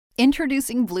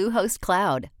Introducing Bluehost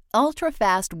Cloud,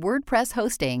 ultra-fast WordPress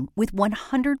hosting with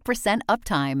 100%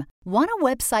 uptime. Want a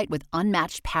website with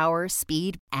unmatched power,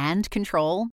 speed, and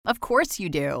control? Of course you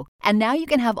do. And now you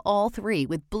can have all three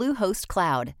with Bluehost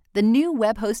Cloud, the new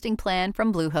web hosting plan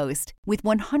from Bluehost. With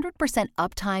 100%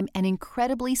 uptime and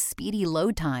incredibly speedy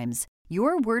load times,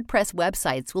 your WordPress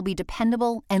websites will be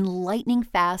dependable and lightning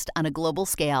fast on a global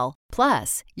scale.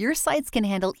 Plus, your sites can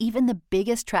handle even the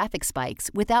biggest traffic spikes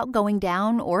without going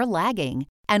down or lagging.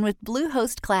 And with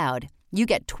Bluehost Cloud, you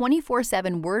get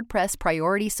 24/7 WordPress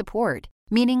priority support,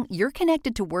 meaning you're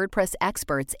connected to WordPress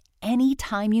experts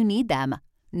anytime you need them.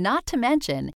 Not to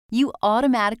mention, you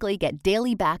automatically get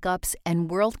daily backups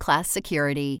and world-class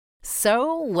security.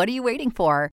 So, what are you waiting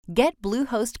for? Get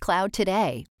Bluehost Cloud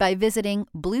today by visiting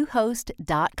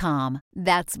Bluehost.com.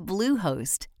 That's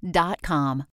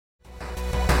Bluehost.com.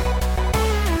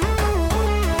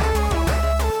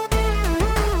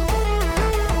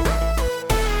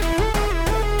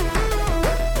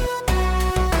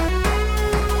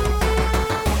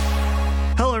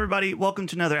 Hello, everybody. Welcome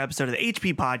to another episode of the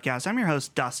HP Podcast. I'm your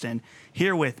host, Dustin.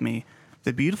 Here with me,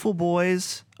 the beautiful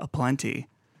boys aplenty.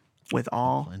 With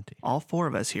all four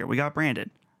of us here. We got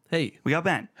Brandon. Hey. We got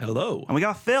Ben. Hello. And we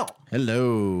got Phil.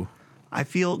 Hello. I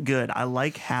feel good. I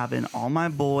like having all my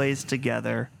boys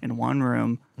together in one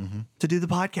room to do the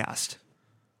podcast.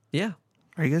 Yeah.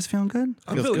 Are you guys feeling good?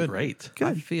 I'm Feels feeling good. great. Good.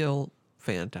 I feel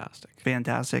fantastic.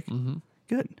 Fantastic.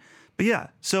 Good. But yeah,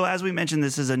 so as we mentioned,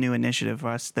 this is a new initiative for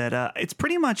us that it's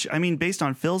pretty much, I mean, based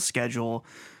on Phil's schedule,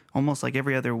 almost like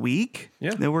every other week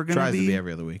Yeah. that we're going Tries to be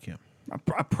every other week, yeah.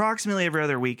 approximately every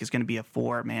other week is going to be a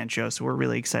 4-man show. So we're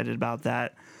really excited about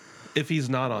that. If he's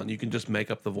not on, you can just make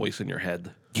up the voice in your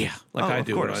head. Yeah. Like Oh, I of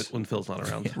do course. when Phil's not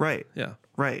around. Right. Yeah.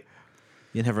 Right.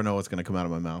 You never know what's going to come out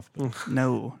of my mouth.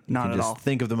 No, not You at just all.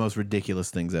 think of the most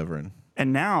ridiculous things ever.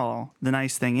 And now the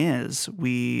nice thing is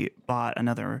we bought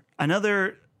another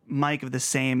mic of the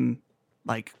same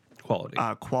like Quality.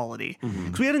 quality.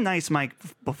 Because we had a nice mic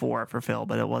before for Phil,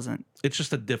 but it wasn't. It's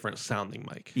just a different sounding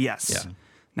mic. Yes. Yeah.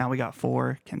 Now we got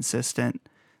 4 consistent.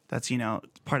 That's,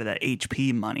 part of that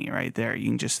HP money right there. You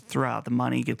can just throw out the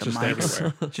money, get the just mics.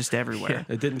 everywhere. Just everywhere.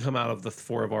 It didn't come out of the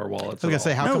 4 of our wallets. I was going to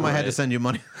say, how No, come I had to right. send you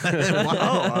money?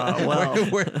 Well,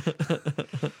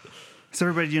 is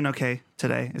everybody doing okay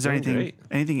today? Is there Doing great.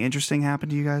 anything interesting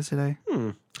happened to you guys today?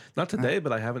 Not today,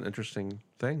 but I have an interesting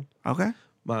thing. Okay.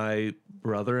 My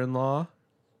brother-in-law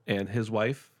and his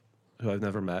wife, who I've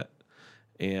never met,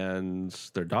 and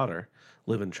their daughter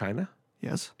live in China.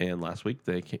 Yes. And last week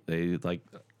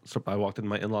so I walked into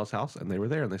my in-laws' house and they were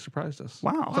there and they surprised us.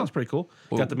 Wow. So that was pretty cool.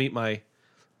 Got to meet I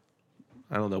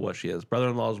don't know what she is,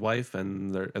 brother-in-law's wife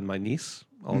and my niece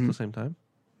all at the same time.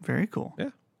 Very cool.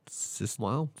 Yeah.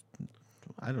 Wow.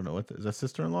 I don't know. Is that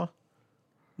sister-in-law?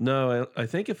 No, I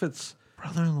think if it's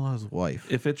Brother-in-law's wife.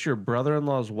 your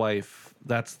brother-in-law's wife,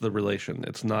 that's the relation.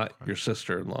 It's not your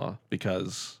sister-in-law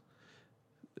because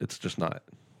it's just not.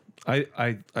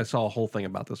 I saw a whole thing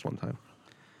about this one time.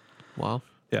 Wow.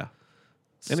 Yeah.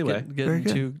 Anyway, Very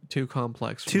Getting good. too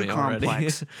complex for Too me already.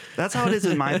 complex. That's how it is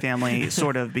in my family,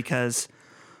 sort of, because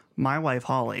my wife,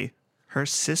 Holly, her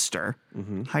sister,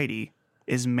 Heidi,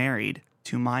 is married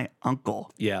to my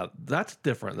uncle. yeah, that's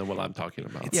different than what I'm talking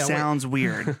about. It sounds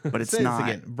weird, but it's Say not.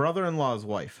 this again. Brother-in-law's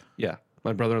wife. Yeah,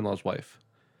 my brother-in-law's wife.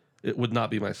 It would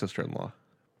not be my sister-in-law.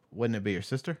 Wouldn't it be your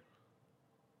sister?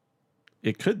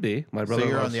 It could be my So brother.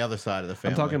 you're on the other side of the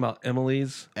family. I'm talking about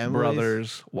Emily's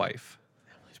brother's wife.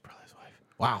 Emily's brother's wife.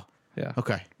 Wow. Yeah.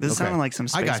 Okay. This is okay. sounding like some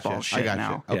I got Spaceball you. shit I got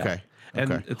now. you. Yeah. Okay.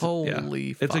 And Okay. it's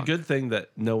Holy it's a fuck. good thing that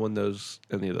no one knows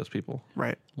any of those people.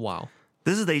 Right. Wow.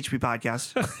 This is the HP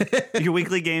Podcast, your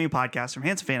weekly gaming podcast from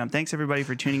Handsome Phantom. Thanks, everybody,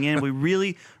 for tuning in. We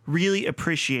really, really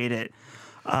appreciate it.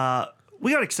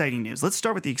 We got exciting news. Let's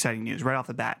start with the exciting news right off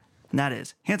the bat. And that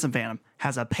is Handsome Phantom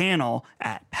has a panel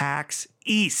at PAX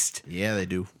East. Yeah, they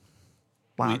do.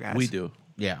 Wow, guys. We do.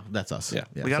 Yeah, that's us. Yeah.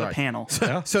 We got sorry. a panel.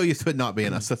 So used to it not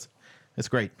being us. That's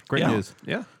great. Great Yeah. news.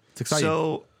 Yeah. It's exciting.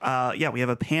 So, we have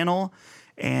a panel,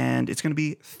 and it's going to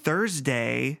be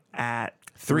Thursday at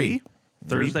 3.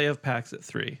 Thursday of PAX at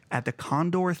 3. At the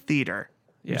Condor Theater.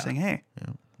 You're Yeah. saying, hey.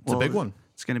 It's a big one.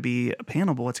 It's going to be a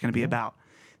panel, but what's going to be about?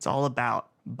 It's all about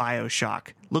BioShock.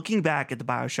 Looking back at the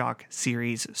BioShock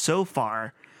series so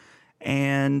far,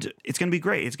 and it's going to be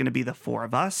great. It's going to be the 4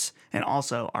 of us, and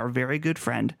also our very good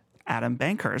friend, Adam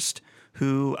Bankhurst,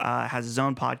 who has his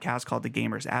own podcast called The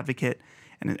Gamer's Advocate,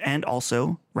 and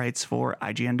also writes for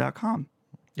IGN.com.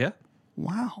 Yeah.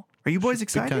 Wow. Are you boys Good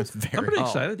excited? times. Very, I'm pretty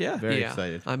excited. Yeah. very Yeah.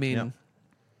 excited. I mean, Yeah.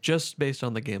 just based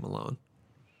on the game alone.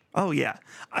 Oh yeah,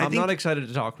 I'm not excited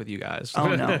to talk with you guys.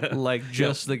 Oh no. Like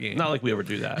just the game. Not like we ever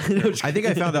do that. I think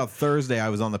I found out Thursday I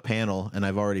was on the panel and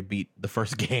I've already beat the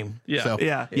first game. Yeah. So,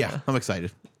 Yeah. I'm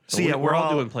excited. So yeah, we're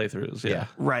all doing playthroughs. Yeah.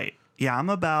 right. Yeah, I'm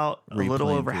about a little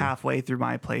Replaying over through. halfway through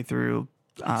my playthrough.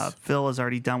 Phil is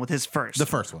already done with his first. The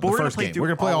first one. But The we're gonna first play game. through We're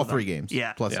going to play all of them. 3 games.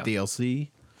 Yeah. Plus Yeah. DLC.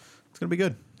 It's going to be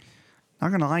good.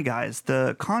 Not gonna lie, guys.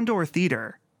 The Condor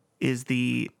Theater is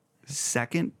the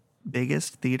second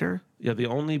biggest theater. Yeah, the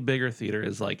only bigger theater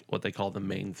is like what they call the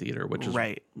main theater, which is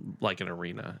Right. like an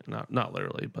arena. Not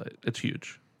literally, but it's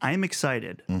huge. I am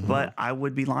excited, Mm-hmm. but I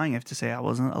would be lying if to say I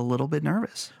wasn't a little bit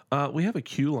nervous. We have a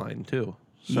queue line too.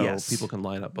 So Yes. people can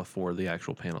line up before the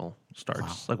actual panel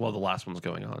starts. Like while the last one's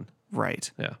going on. Right.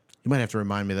 Yeah. You might have to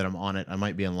remind me that I'm on it. I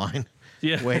might be in line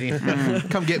Yeah. waiting.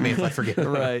 Come get me if I forget.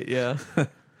 Right, yeah.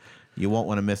 You won't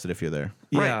want to miss it if you're there.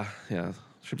 Yeah. Yeah.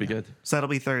 Should be good. So that'll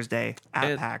be Thursday at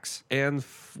And- PAX. And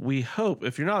we hope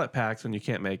if you're not at PAX and you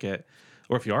can't make it,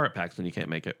 or if you are at PAX and you can't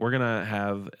make it, we're gonna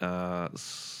have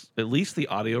at least the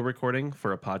audio recording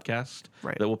for a podcast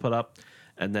Right. that we'll put up,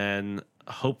 and then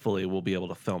hopefully we'll be able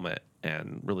to film it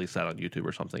and release that on YouTube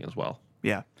or something as well.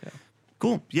 Yeah.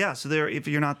 Cool. Yeah. So there, if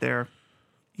you're not there,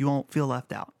 you won't feel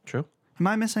left out. True. You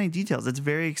might miss any details. It's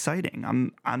very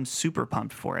exciting. I'm super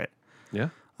pumped for it. Yeah.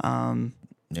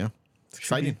 Yeah. It's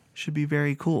exciting. Should be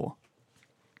very cool.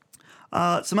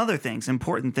 Some other things,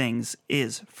 important things,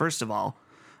 is first of all,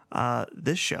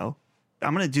 this show.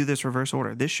 I'm going to do this reverse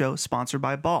order. This show sponsored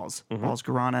by Balls. Balls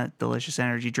Guarana, delicious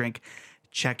energy drink.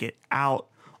 Check it out.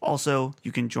 Also,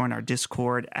 you can join our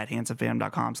Discord at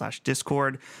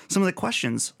handsomefam.com/Discord. Some of the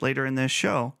questions later in this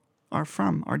show are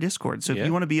from our Discord. So if Yeah.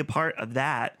 you want to be a part of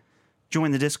that, join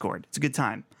the Discord. It's a good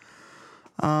time.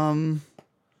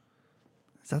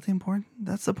 Is that the important?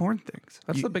 That's the important things.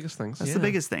 That's the biggest things. That's the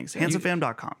biggest things.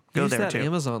 Handsomefam.com. Go Use there that too.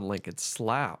 Amazon link. It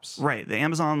slaps. Right. The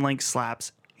Amazon link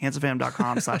slaps.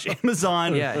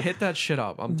 Handsomefam.com/Amazon. Yeah, hit that shit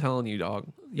up. I'm telling you, dog.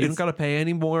 You don't got to pay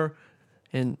any more,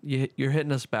 and you're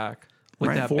hitting us back with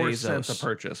Right. that 4 cents a Bezos.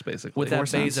 purchase, basically. With that 4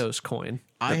 cents. Bezos coin.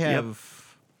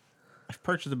 I've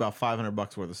purchased about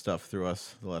 $500 worth of stuff through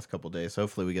us the last couple of days. So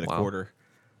hopefully we get a quarter.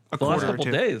 the last quarter or couple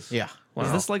two. days. Yeah. Wow.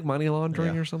 Is this like money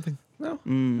laundering Yeah. or something? No.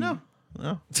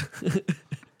 No.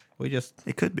 We just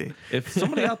It could be. If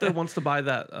somebody out there wants to buy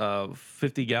that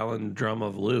 50-gallon drum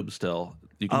of lube still,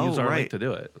 you can Oh, use our right. link to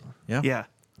do it. Yeah.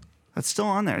 That's still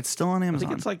on there. It's still on I Amazon.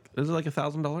 think it's like, is it like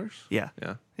 $1,000? yeah.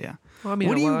 Yeah. Yeah. Well, I mean,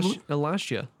 What do you- it'll last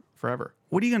you forever.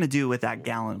 What are you going to do with that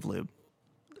gallon of lube?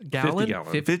 Gallon? 50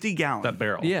 gallon. 50 gallon. That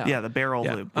barrel. Yeah. Yeah, the barrel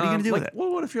Yeah. of lube. What are you going to do like, with it?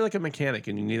 Well, what if you're like a mechanic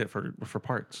and you need it for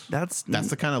parts? That's that's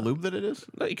the kind of lube that it is.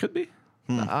 It could be.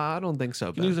 I don't think so.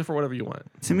 You can Ben. use it for whatever you want.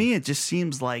 to me it just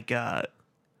seems like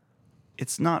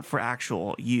it's not for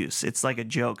actual use. It's like a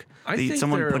joke. I that think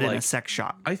someone they're put in a like- sex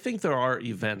shop. I think there are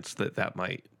events that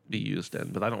might be used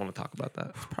in, but I don't want to talk about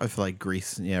that. Probably for like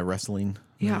grease. Yeah, wrestling.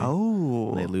 Yeah.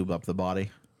 Oh, They lube up the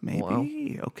body.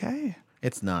 maybe. Okay.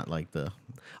 It's not like the.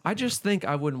 I just think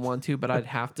I wouldn't want to, but I'd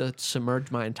have to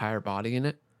submerge my entire body in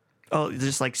it. Oh,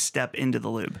 just like step into the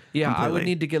lube. Yeah, I would completely.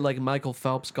 need to get like Michael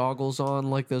Phelps goggles on,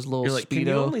 like those little You're like, Speedo. can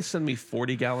you only send me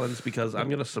 40 gallons because I'm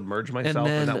going to submerge myself and,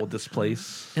 then- that will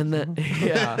displace. And then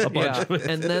yeah, bunch yeah. of it.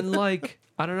 And then like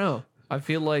I don't know. I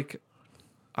feel like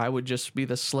I would just be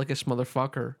the slickest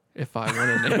motherfucker if I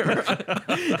went in there.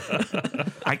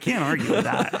 I can't argue with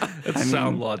that. It's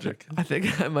sound logic. I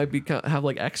think I might have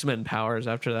like X-Men powers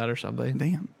after that or something.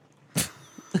 Damn.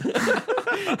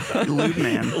 Lube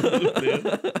man.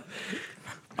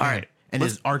 All right. And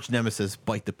his arch nemesis,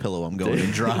 bite the pillow. I'm going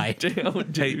in dry.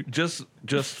 Damn, Hey, just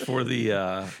for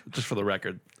the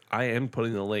record, I am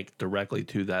putting the link directly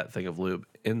to that thing of lube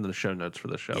in the show notes for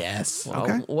the show. Yes. Well,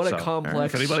 Okay. what a So,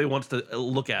 complex. If anybody wants to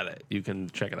look at it, you can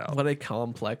check it out. What a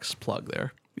complex plug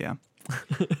there. Yeah.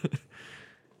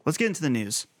 Let's get into the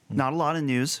news. Not a lot of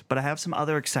news, but I have some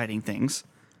other exciting things.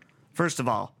 First of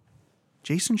all,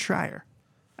 Jason Schreier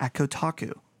at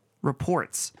Kotaku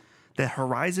reports that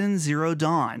Horizon Zero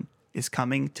Dawn is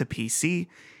coming to PC.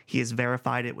 He has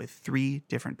verified it with 3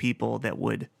 different people that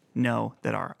would know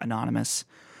that are anonymous.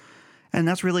 And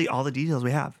that's really all the details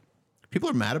we have. People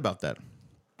are mad about that.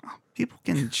 People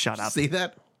can shut up. See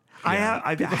that? I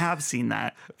have seen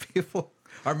that. People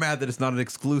are mad that it's not an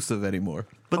exclusive anymore.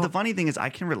 But the funny thing is, I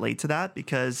can relate to that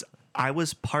because I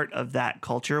was part of that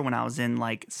culture when I was in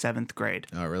like 7th grade,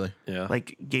 Oh, really? Yeah.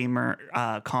 like gamer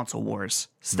console wars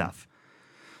stuff.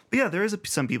 But yeah, there is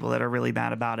some people that are really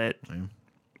mad about it.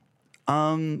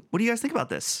 What do you guys think about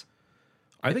this?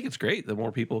 I think it's great that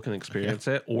more people can experience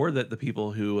it, or that the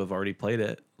people who have already played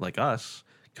it, like us,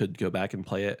 could go back and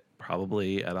play it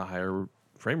probably at a higher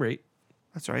frame rate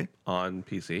That's right. on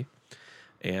PC.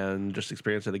 and just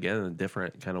experience it again in a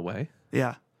different kind of way.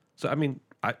 Yeah. So, I mean,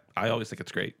 I always think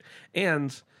it's great.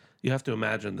 And you have to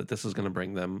imagine that this is going to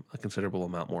bring them a considerable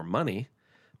amount more money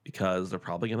because they're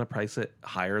probably going to price it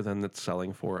higher than it's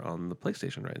selling for on the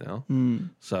PlayStation right now.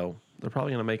 So they're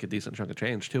probably going to make a decent chunk of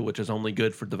change too, which is only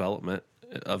good for development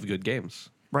of good games.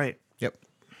 Right. Yep.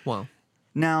 Wow.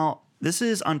 Now, this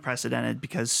is unprecedented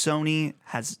because Sony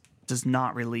does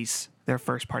not release their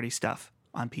first party stuff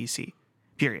on PC.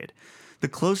 Period. The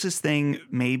closest thing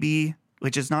maybe,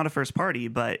 which is not a first party,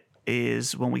 but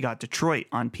is when we got Detroit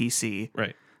on PC.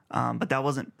 Right. But that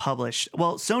wasn't published.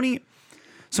 Well, Sony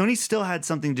still had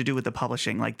something to do with the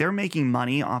publishing. Like they're making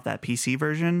money off that PC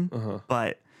version,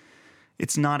 but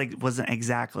it wasn't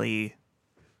exactly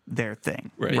their thing.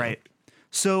 Right.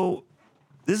 So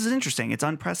this is interesting. It's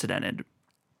unprecedented.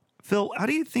 Phil, how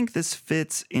do you think this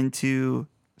fits into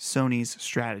Sony's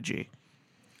strategy?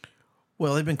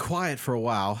 Well, they've been quiet for a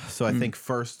while, so I think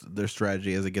first their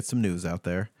strategy is to get some news out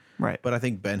there. Right. But I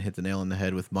think Ben hit the nail on the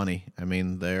head with money. I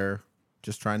mean, they're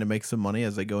just trying to make some money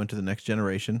as they go into the next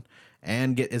generation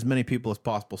and get as many people as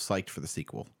possible psyched for the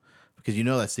sequel. Because you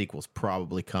know that sequel's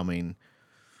probably coming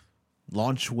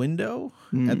launch window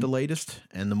at the latest.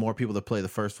 And the more people that play the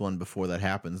first one before that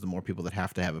happens, the more people that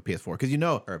have to have a PS4. Because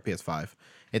or a PS5.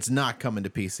 It's not coming to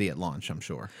PC at launch, I'm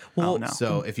sure. Well, no.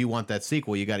 So if you want that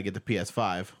sequel, you got to get the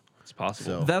PS5. It's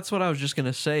possible. So- That's what I was just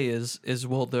gonna say. Is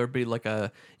will there be like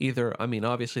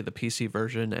obviously the PC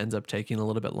version ends up taking a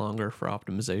little bit longer for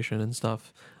optimization and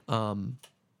stuff,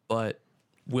 but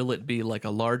will it be like a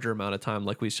larger amount of time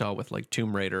like we saw with like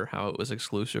Tomb Raider, how it was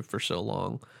exclusive for so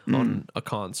long on a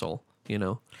console? You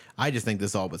know, I just think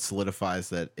this all but solidifies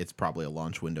that it's probably a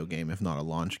launch window game, if not a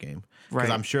launch game. Because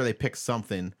Right. I'm sure they picked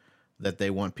something that they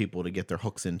want people to get their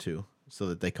hooks into, so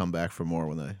that they come back for more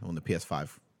when the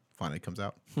PS5 finally comes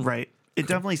out. Right. It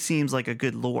definitely seems like a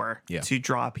good lore Yeah. to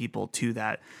draw people to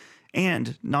that.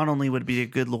 And not only would it be a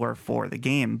good lore for the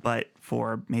game, but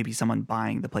for maybe someone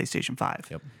buying the PlayStation 5.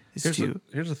 Yep.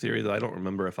 Here's a theory that I don't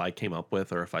remember if I came up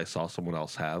with or if I saw someone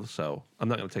else have, so I'm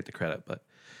not going to take the credit, but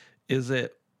is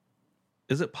it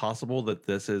possible that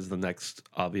this is the next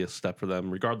obvious step for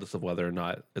them, regardless of whether or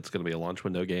not it's going to be a launch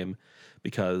window game,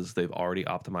 because they've already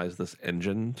optimized this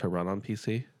engine to run on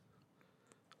PC?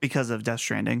 Because of Death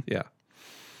Stranding. Yeah.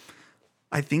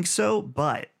 I think so,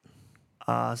 but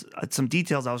some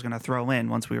details I was going to throw in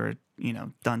once we were,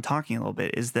 done talking a little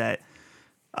bit is that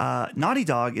Naughty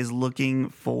Dog is looking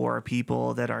for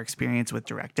people that are experienced with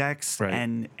DirectX Right.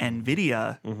 and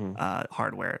NVIDIA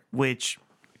hardware, which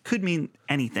could mean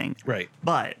anything. Right.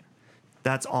 But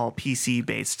that's all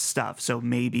PC-based stuff. So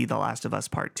maybe The Last of Us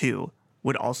Part 2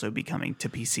 would also be coming to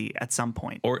PC at some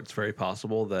point. Or it's very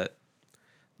possible that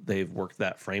they've worked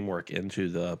that framework into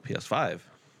the PS5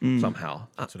 somehow.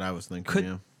 That's what I was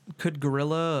thinking. Could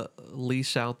Guerrilla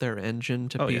lease out their engine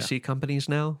to Oh, yeah. PC companies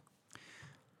now?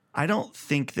 I don't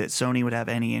think that Sony would have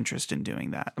any interest in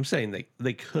doing that. I'm saying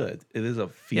they could. It is a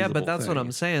feasible Yeah, but that's what thing.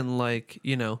 I'm saying. Like,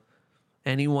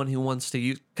 anyone who wants to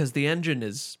use, because the engine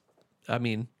is,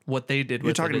 what they did You're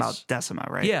with talking it about is, Decima,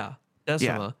 right? yeah,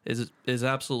 Decima is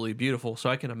absolutely beautiful. So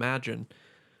I can imagine.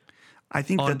 I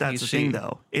think On that's the PC. thing,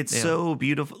 though. It's Yeah. so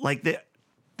beautiful. Like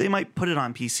they might put it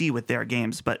on PC with their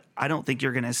games, but I don't think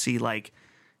you're going to see like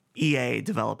EA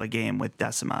develop a game with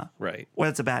Decima. Right. Well,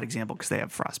 that's a bad example because they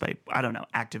have Frostbite. I don't know.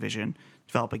 Activision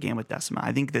develop a game with Decima.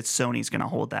 I think that Sony's going to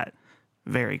hold that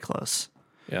very close.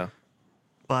 Yeah.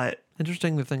 But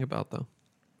Interesting to think about, though.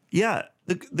 yeah,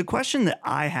 the question that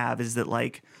I have is that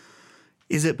like,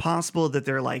 is it possible that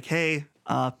they're like, hey,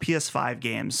 PS5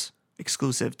 games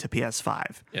exclusive to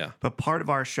PS5? Yeah. But part of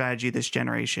our strategy this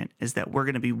generation is that we're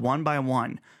going to be one by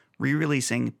one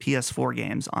re-releasing PS4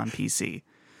 games on PC.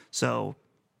 So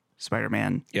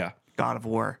Spider-Man, Yeah. God of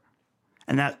War.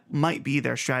 And that might be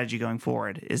their strategy going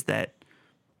forward, is that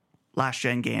last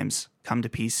gen games come to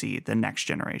PC the next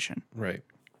generation. Right.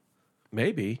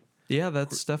 Maybe. Yeah,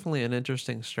 that's definitely an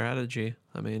interesting strategy.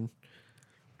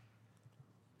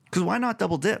 Because why not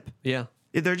double dip? Yeah.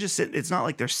 They're just, it's not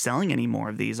like they're selling any more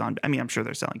of these on, I'm sure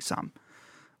they're selling some.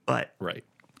 But Right.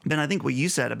 Ben, I think what you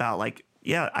said about like,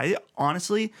 yeah, I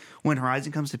honestly, when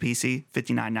Horizon comes to PC,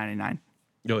 $59.99.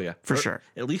 Oh yeah. For sure.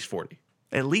 At least 40.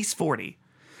 At least 40.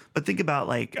 But think about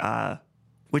like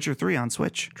Witcher 3 on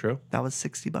Switch. True. That was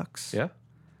 $60. Yeah.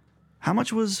 How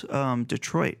much was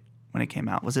Detroit when it came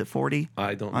out? Was it 40?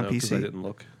 I don't on know because I PC? didn't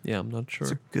look. Yeah, I'm not sure.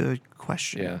 That's a good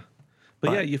question. Yeah.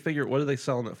 But yeah, you figure what are they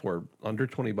selling it for? Under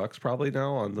 $20 probably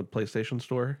now on the PlayStation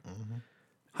Store.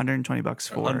 $120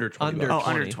 for Under 20 Under bucks. Oh,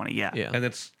 under 20. 20, yeah. Yeah.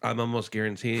 And I'm almost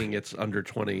guaranteeing it's under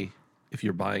 20 if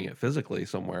you're buying it physically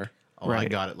somewhere. Oh, I Right.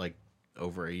 got it like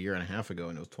over a year and a half ago,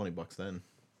 and it was $20 then.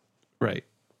 Right.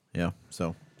 Yeah.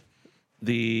 So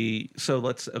So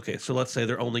let's say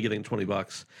they're only getting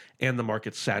 $20 and the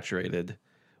market's saturated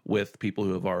with people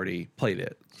who have already played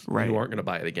it, Right. who aren't going to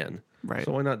buy it again. Right.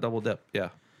 So why not double dip? Yeah.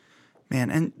 Man,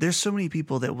 and there's so many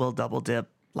people that will double dip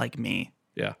like me.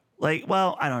 Yeah. Like,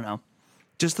 well, I don't know.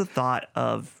 Just the thought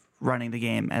of running the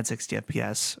game at 60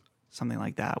 FPS, something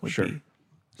like that would Sure. be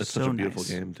It's so such a beautiful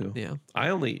nice. game too. Yeah.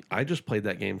 I just played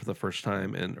that game for the first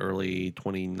time in early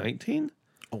 2019.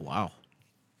 oh wow,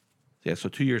 Yeah, so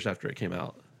 2 years after it came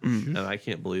out, and I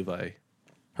can't believe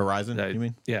Horizon. I You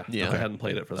mean? Yeah, Yeah. I hadn't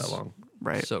played it for that long.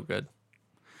 Right. So good.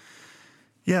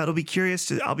 Yeah, I'll be curious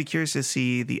to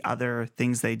see the other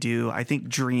things they do. I think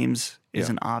Dreams is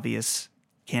Yeah. an obvious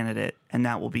candidate, and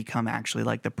that will become actually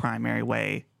like the primary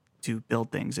way to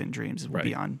build things in Dreams will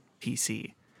be Right. on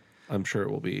PC. I'm sure it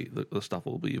will be the stuff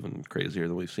will be even crazier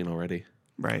than we've seen already.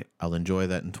 Right. I'll enjoy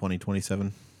that in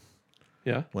 2027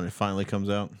 Yeah, when it finally comes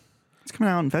out. It's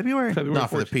coming out in February. February Not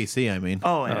for the 14th. PC, I mean.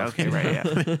 Oh, yeah, okay, right, yeah.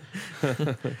 We're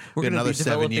Got going to another be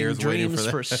 7 developing years waiting for Dreams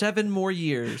that. for 7 more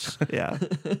years. Yeah.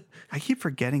 I keep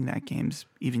forgetting that game's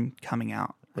even coming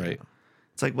out. Right.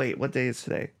 It's like, wait, what day is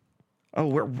today? Oh,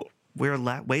 we're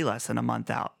way less than a month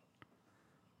out.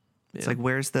 It's like,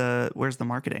 where's the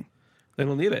marketing? They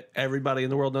don't need it. Everybody in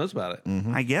the world knows about it.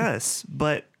 I guess,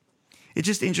 but it's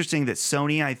just interesting that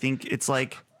Sony, I think it's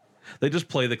like, They just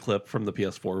play the clip from the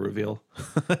PS4 reveal.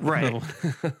 right.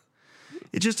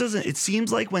 It just doesn't, it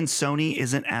seems like when Sony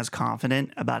isn't as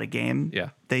confident about a game, Yeah.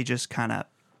 they just kind of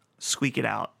squeak it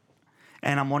out.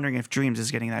 And I'm wondering if Dreams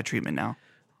is getting that treatment now.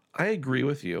 I agree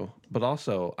with you, but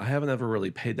also I haven't ever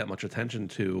really paid that much attention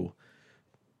to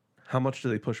how much do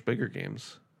they push bigger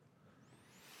games,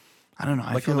 I don't know.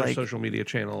 I like feel on their like social media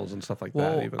channels and stuff like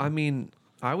Well, that. Even I mean,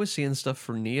 I was seeing stuff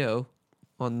for Neo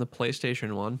on the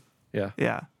PlayStation 1. yeah,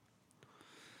 yeah.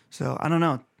 So I don't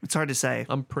know. It's hard to say.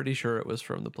 I'm pretty sure it was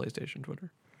from the PlayStation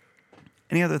Twitter.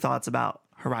 Any other thoughts about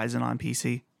Horizon on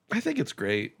PC? I think it's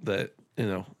great that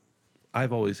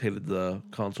I've always hated the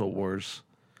console wars,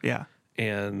 Yeah.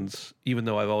 and even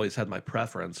though I've always had my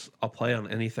preference, I'll play on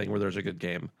anything where there's a good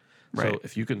game. Right. So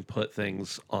if you can put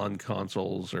things on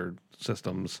consoles or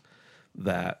systems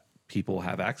that people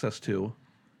have access to,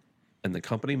 and the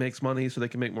company makes money so they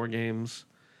can make more games,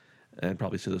 and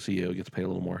probably so the CEO gets paid a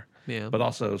little more. Yeah. But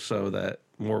also so that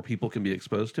more people can be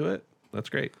exposed to it. That's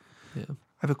great. Yeah. I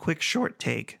have a quick short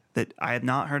take that I have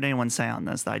not heard anyone say on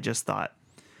this that I just thought.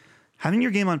 Having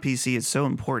your game on PC is so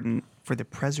important for the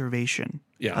preservation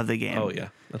Yeah. of the game. Oh yeah,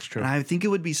 that's true. And I think it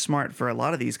would be smart for a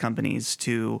lot of these companies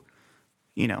to,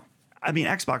 I mean,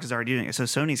 Xbox is already doing it. So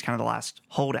Sony's kind of the last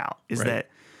holdout is Right. that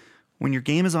when your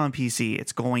game is on PC,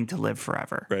 it's going to live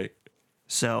forever. Right.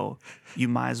 So you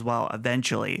might as well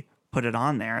eventually put it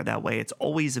on there. That way it's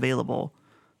always available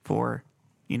for,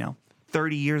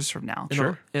 30 years from now.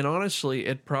 And honestly,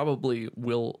 it probably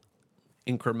will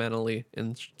incrementally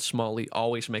and smallly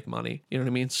always make money. You know what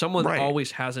I mean? Someone Right.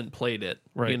 always hasn't played it,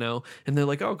 Right. and they're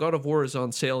like, oh, God of War is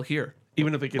on sale here.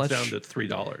 Even if it gets Let's down sh- to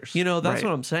 $3. That's Right.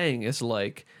 what I'm saying. It's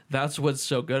like, that's what's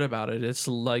so good about it. It's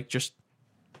like just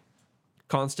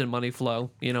constant money flow,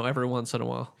 every once in a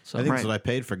while. So I think Right. that's what I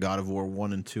paid for God of War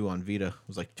 1 and 2 on Vita. It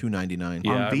was like $2.99.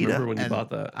 Yeah, On I Vita. remember when you And bought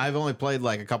that. I've only played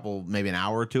like a couple, maybe an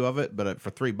hour or two of it, but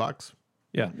for $3,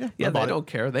 Yeah. yeah, I they bought it. don't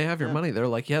care. They have your money. They're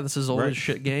like, yeah, this is old Right. as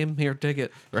shit game. Here, take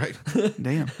it. right?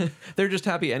 Damn. They're just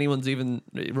happy anyone's even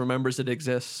remembers it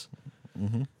exists.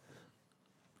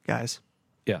 Guys,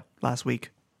 Yeah. last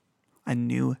week, a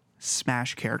new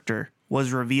Smash character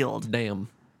was revealed. Damn.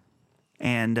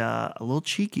 And a little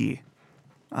cheeky,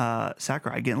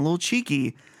 Sakurai getting a little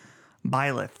cheeky,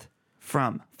 Byleth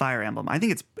from Fire Emblem. I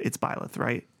think it's Byleth,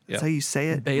 right? Yeah. That's how you say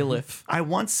it. Bailiff. I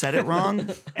once said it wrong,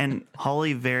 and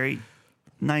Holly very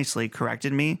nicely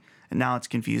corrected me, and now it's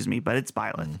confused me, but it's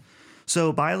Byleth.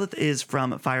 So Byleth is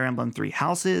from Fire Emblem Three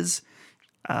Houses.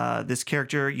 This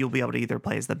character, you'll be able to either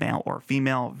play as the male or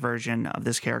female version of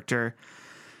this character.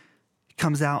 It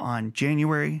comes out on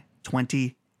January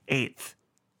 28th.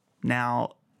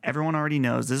 Now, everyone already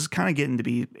knows this is kind of getting to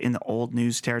be in the old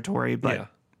news territory, but Yeah.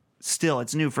 still,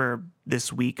 it's new for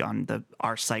this week on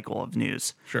our cycle of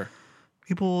news. Sure.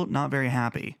 People not very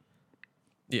happy.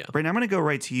 Yeah. Brandon, I'm going to go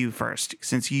right to you first,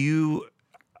 since you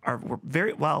were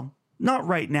very, well, not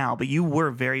right now, but you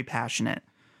were very passionate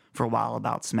for a while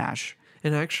about Smash.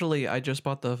 And actually, I just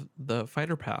bought the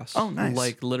fighter pass. Oh, nice.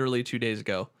 Like literally 2 days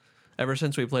ago. Ever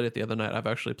since we played it the other night, I've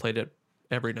actually played it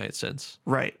every night since.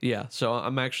 Right. Yeah, so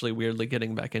I'm actually weirdly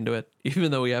getting back into it,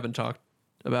 even though we haven't talked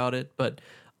about it. But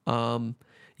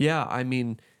yeah, I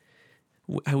mean,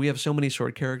 we have so many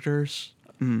sword characters.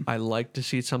 I like to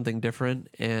see something different.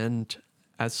 And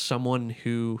as someone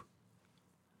who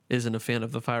isn't a fan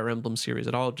of the Fire Emblem series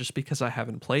at all, just because I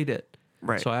haven't played it.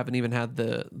 Right. So I haven't even had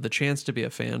the chance to be a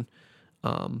fan.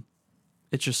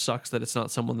 It just sucks that it's not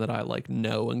someone that I like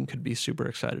know and could be super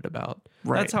excited about.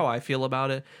 Right. That's how I feel about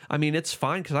it. I mean, it's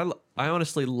fine because I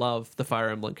honestly love the Fire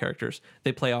Emblem characters.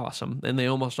 They play awesome, and they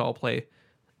almost all play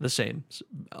the same.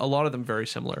 A lot of them very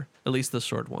similar, at least the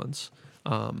sword ones.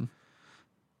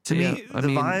 To yeah, me, I the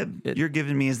mean, vibe you're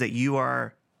giving me is that you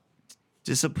are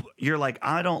you're like,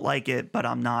 I don't like it, but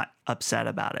I'm not upset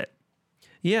about it.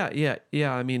 Yeah.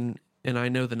 I mean, and I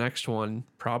know the next one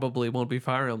probably won't be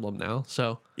Fire Emblem now,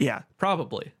 so Yeah.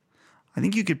 probably. I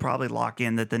think you could probably lock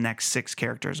in that the next 6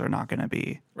 characters are not going to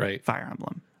be Right. Fire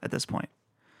Emblem at this point.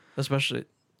 Especially,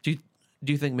 do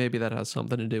you think maybe that has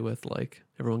something to do with like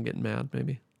everyone getting mad?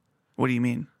 Maybe What do you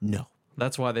mean? No.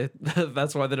 that's why they're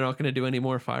not going to do any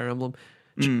more Fire Emblem.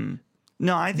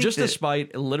 No, I think Just that,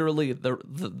 despite literally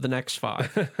the next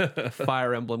 5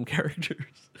 Fire Emblem characters,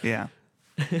 yeah.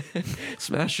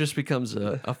 Smash just becomes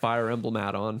a Fire Emblem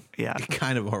add-on. Yeah. It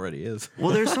kind of already is.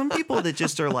 Well, there's some people that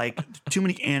just are like too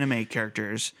many anime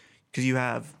characters because you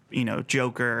have,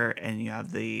 Joker and you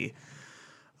have the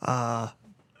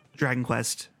Dragon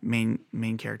Quest main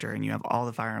character and you have all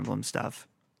the Fire Emblem stuff.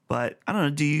 But I don't know,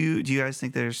 do you guys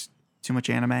think there's too much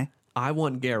anime? I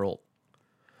want Geralt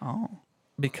Oh.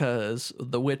 because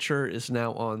The Witcher is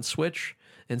now on Switch,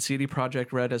 and CD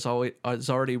Projekt Red is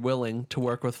already willing to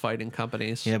work with fighting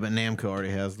companies. Yeah, but Namco already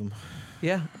has them.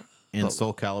 Yeah. In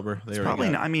Soul Calibur, they already Probably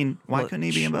got not. I mean, why Well, couldn't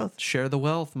he be in both? Share the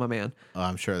wealth, my man.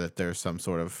 I'm sure that there's some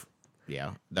sort of,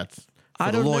 that's for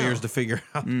I the don't lawyers know. to figure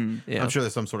out. Yeah. I'm sure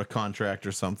there's some sort of contract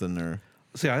or something. Or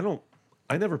See, I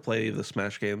never play the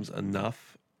Smash games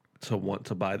enough to want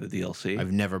to buy the DLC.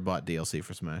 I've never bought DLC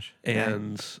for Smash.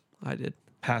 And I did.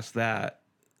 past that,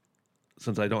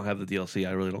 since I don't have the DLC,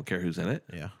 I really don't care who's in it.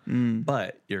 Yeah.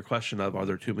 But your question of are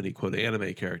there too many quote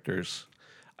anime characters?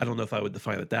 I don't know if I would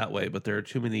define it that way, but there are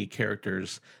too many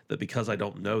characters that because I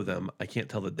don't know them, I can't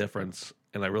tell the difference,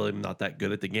 and I really am not that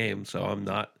good at the game, so I'm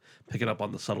not picking up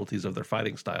on the subtleties of their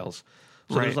fighting styles.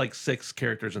 So Right. there's like 6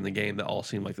 characters in the game that all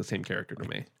seem like the same character to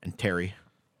me. And Terry.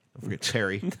 Don't forget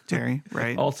Terry. Terry,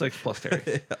 right? All 6 plus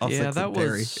Terry. All Yeah, six that of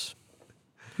Terry. was.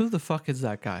 Who the fuck is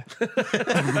that guy?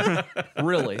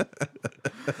 Really?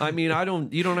 I mean,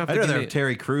 you don't have to I'd give rather me, have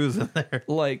Terry Crews in there.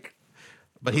 like,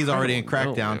 But he's already in don't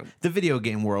know, Crackdown. man. The video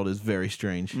game world is very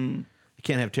strange. You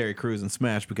can't have Terry Crews in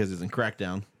Smash because he's in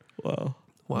Crackdown.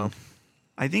 wow.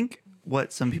 I think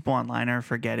what some people online are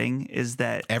forgetting is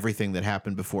that Everything that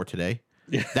happened before today.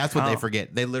 That's what they Oh.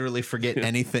 forget. They literally forget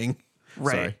anything.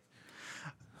 Right. Sorry.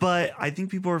 But I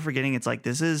think people are forgetting it's like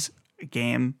this is a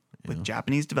game with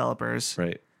Japanese developers.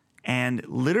 Right. And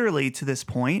literally to this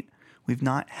point, we've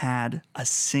not had a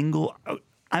single.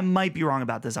 I might be wrong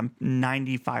about this. I'm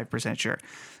 95% sure.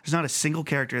 There's not a single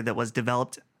character that was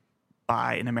developed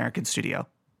by an American studio,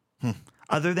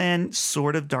 other than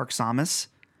sort of Dark Samus,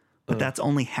 but that's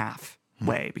only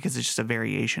halfway because it's just a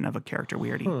variation of a character we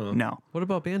already know. What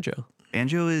about Banjo?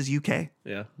 Banjo is UK.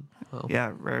 Yeah.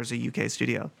 Yeah, Rare's a UK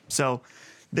studio. So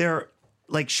they're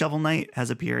like Shovel Knight has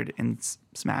appeared in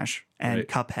Smash and Right.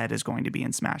 Cuphead is going to be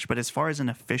in Smash. But as far as an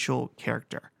official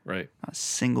character, Right. a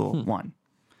single one.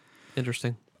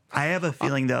 Interesting. I have a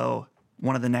feeling though,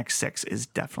 one of the next 6 is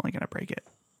definitely going to break it.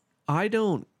 I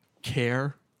don't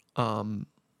care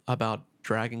about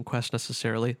Dragon Quest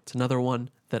necessarily. It's another one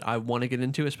that I want to get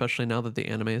into, especially now that the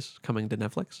anime is coming to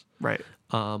Netflix. Right.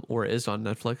 Or is on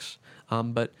Netflix.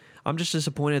 But I'm just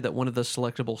disappointed that one of the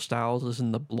selectable styles is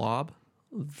in the blob.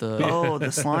 Oh,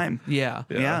 the slime. Yeah.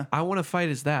 Yeah. I want to fight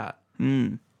as that.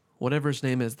 Whatever his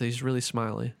name is, he's really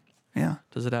smiley. Yeah.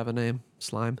 Does it have a name?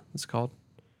 Slime, it's called.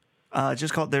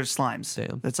 Just called there's slimes.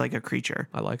 Damn. That's like a creature.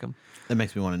 I like him. That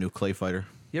makes me want a new Clay Fighter.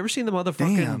 You ever seen the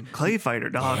motherfucking... Damn. Clay fighter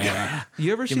dog.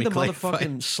 You ever Give seen me the Clay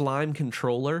motherfucking slime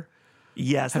controller?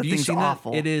 Yes, Have that you thing's seen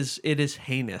awful. that? It is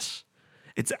heinous.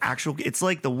 It's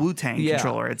like the Wu-Tang Yeah.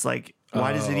 controller. It's like,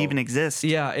 why does it even exist?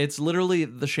 Yeah, it's literally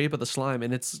the shape of the slime,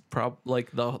 and it's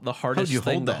like the hardest you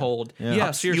thing hold to that? hold. Yeah. Yeah,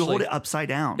 You seriously. hold it upside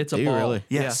down. It's a Do you ball. really?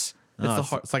 Yes. Yeah. No, It's the it's,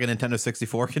 hard. it's like a Nintendo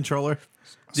 64 controller.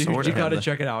 Dude, sort you of. got to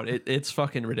check it out. It's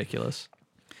fucking ridiculous.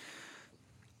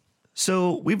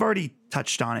 So we've already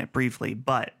touched on it briefly,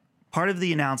 but part of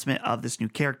the announcement of this new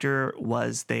character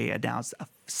was they announced a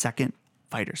second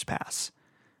Fighter's Pass.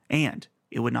 And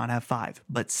it would not have 5,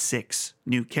 but 6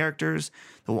 new characters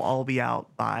that will all be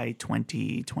out by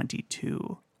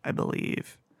 2022, I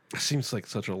believe. It seems like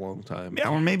such a long time. Yeah,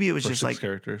 or maybe it was for just 6 like,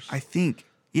 characters. I think,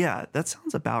 yeah, that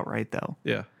sounds about right though.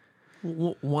 yeah.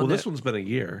 One Well, this one's been a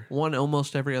year. one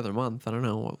almost every other month. I don't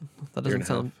know. That Year and doesn't a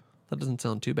sound That doesn't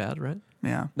sound too bad, right?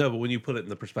 Yeah. No, but when you put it in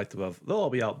the perspective of they'll all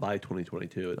be out by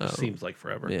 2022, it just seems like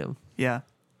forever. Yeah. Yeah.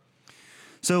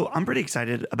 So I'm pretty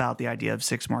excited about the idea of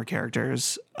 6 more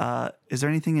characters. Is there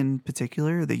anything in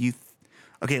particular that you?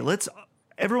 Okay,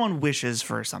 everyone wishes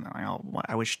for something. Like, oh,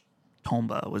 I wish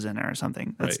Tomba was in there or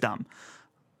something. That's Right. dumb.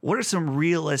 What are some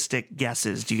realistic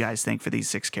guesses do you guys think for these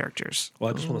 6 characters?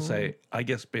 Well, I just want to say, I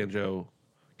guess Banjo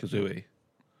Kazooie.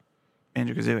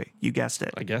 Banjo-Kazooie. You guessed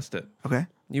it. I guessed it. Okay.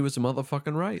 You was a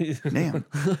motherfucking right.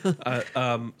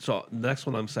 Damn. So next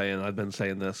one I'm saying, I've been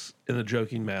saying this in a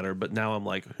joking manner, but now I'm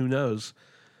like, who knows?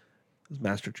 It's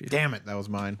Master Chief. Damn it, that was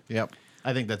mine. Yep.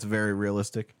 I think that's very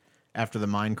realistic. After the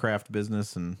Minecraft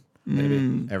business and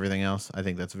everything else, I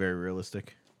think that's very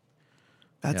realistic.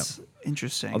 That's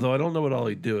interesting. Although I don't know what all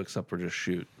he'd do except for just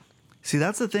shoot. See,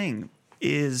 that's the thing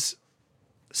is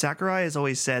Sakurai has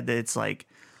always said that it's like,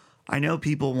 I know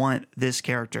people want this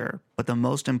character, but the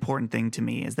most important thing to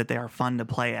me is that they are fun to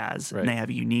play as and they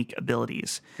have unique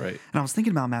abilities. Right. And I was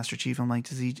thinking about Master Chief. I'm like,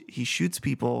 he shoots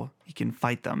people, he can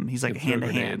fight them. He's like hand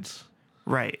to hand.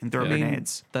 Right. And throw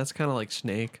grenades. That's kind of like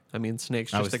Snake. I mean,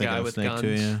 Snake's I just was a thinking guy of with Snake guns. too,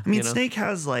 yeah. I mean, you know? Snake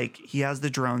has he has the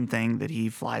drone thing that he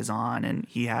flies on, and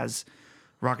he has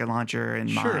rocket launcher and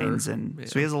Sure. mines, and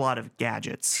so he has a lot of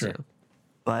gadgets. Sure.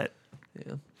 But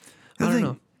Yeah. the I don't thing-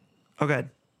 know. Oh, good.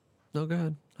 No, go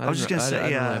ahead. I was just gonna say, I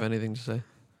don't really have anything to say.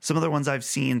 Some other ones I've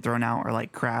seen thrown out are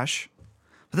like Crash.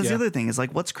 But that's the Yeah. other thing is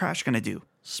like, what's Crash gonna do?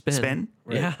 Spin.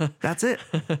 Yeah, that's it.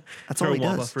 That's all Throw he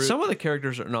lava does. fruit. Some of the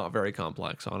characters are not very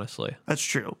complex, honestly. That's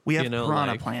true. We have You know,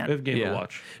 Piranha like- We Plant, have Game Yeah. to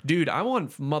Watch. Dude, I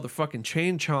want motherfucking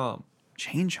Chain Chomp.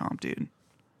 Chain Chomp, dude.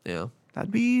 Yeah. That'd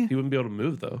be He wouldn't be able to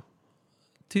move though.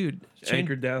 Dude, Chain.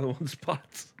 Anchored down in one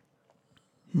spot.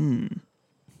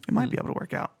 it might be able to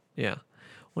work out. Yeah.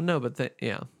 Well, no, but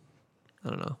yeah. I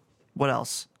don't know. What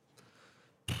else?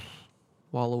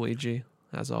 Waluigi,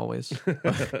 as always.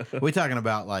 we talking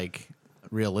about like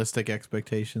realistic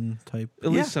expectation type?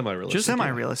 At Yeah. least semi-realistic. Just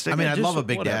semi-realistic. I mean, I'd Just love a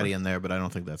Big whatever. Daddy in there, but I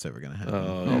don't think that's ever going to happen.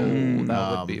 Oh,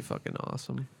 that would be fucking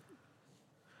awesome.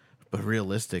 But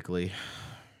realistically,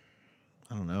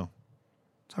 I don't know.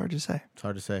 It's hard to say. It's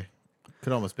hard to say.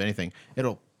 Could almost be anything.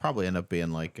 It'll probably end up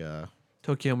being like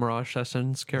Tokyo Mirage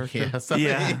Sessions character. something-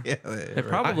 Yeah. It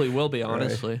probably will be,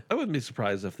 honestly. I wouldn't be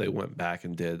surprised if they went back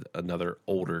and did another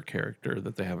older character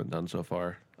that they haven't done so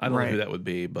far. I don't know Right. who that would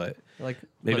be, but Like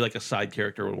maybe like a side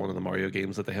character with one of the Mario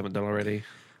games that they haven't done already.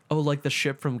 oh, like the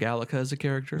ship from Galaga as a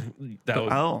character, That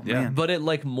would, Oh, yeah. man. but it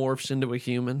like morphs into a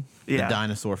human, the Yeah.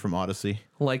 dinosaur from Odyssey.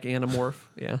 like Animorph.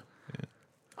 Yeah.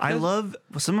 I love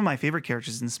some of my favorite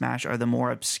characters in Smash are the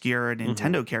more obscure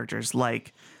Nintendo characters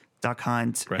like Duck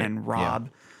Hunt Right. and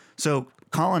Rob. So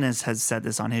Colin has said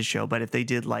this on his show, but if they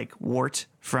did like Wart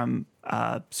from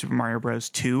Super Mario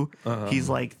Bros. 2, he's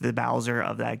like the Bowser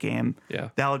of that game. Yeah.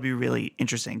 That would be really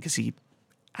interesting because he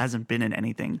hasn't been in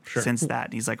anything since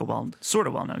that. He's like a sort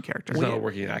of well-known character. He's not a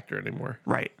working actor anymore.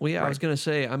 Right. Well, yeah, I right. was gonna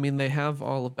say. I mean, they have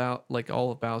all of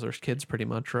Bowser's kids, pretty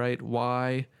much, right?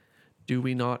 Why do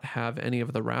we not have any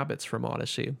of the rabbits from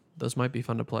Odyssey? Those might be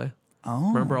fun to play. Oh.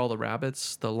 Remember all the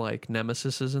rabbits? The like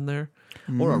Nemesis is in there.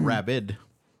 Or a rabbit.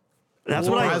 That's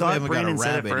Or what I we thought haven't got a Brandon said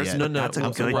at rabbit first. yet. No, but no, that's a I'm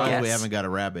I'm good surprised guess. we haven't got a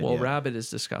rabbit Well, yet. rabbit is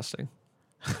disgusting.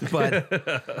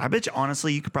 But I bet you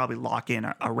honestly you could probably lock in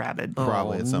a rabbit.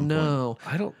 Probably at some point. no.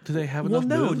 I don't. Do they have Well, enough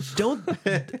no, moves? don't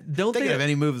They can have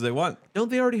any moves they want. don't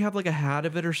they already have like a hat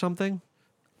of it or something?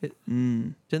 It,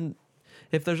 Didn't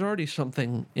if there's already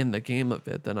something in the game of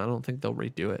it, then I don't think they'll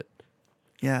redo it.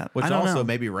 Yeah. Which I don't also know.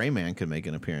 maybe Rayman could make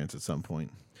an appearance at some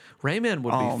point. Rayman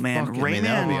would be Oh, man, fucking Rayman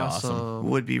that would be awesome.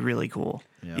 would be really cool.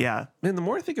 Yeah. Man, the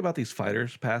more I think about these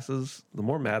fighters passes, the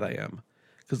more mad I am.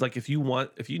 Because like if you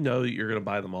know you're gonna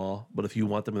buy them all, but if you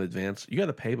want them in advance, you got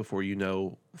to pay before you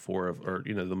know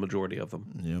the majority of them.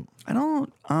 Yep. I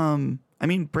don't I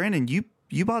mean, Brandon,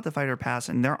 you bought the fighter pass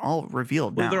and they're all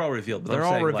revealed Well, now. they're all revealed. But They're I'm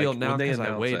all saying, like, revealed now when they 'cause I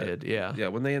announced waited, it- yeah. yeah.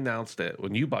 When they announced it,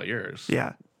 when you bought yours,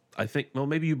 Yeah. I think. Well,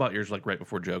 maybe you bought yours like right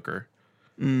before Joker.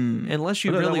 Unless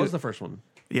you Oh, no, really that was the first one.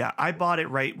 Yeah. I bought it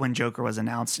right when Joker was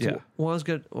announced. Yeah. Well, I was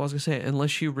gonna say,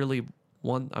 unless you really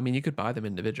want. I mean, you could buy them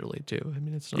individually too. I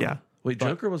mean, it's not. Yeah. Wait,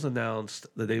 Joker was announced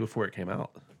the day before it came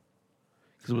out.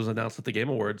 Because it was announced at the Game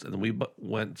Awards, and then we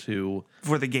went to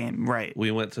For the game, right.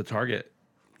 Target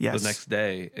Yes. the next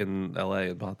day in LA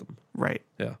and bought them. Right.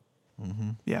 Yeah.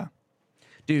 Yeah.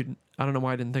 Dude, I don't know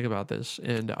why I didn't think about this,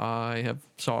 and I have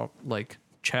saw like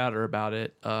chatter about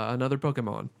it. Another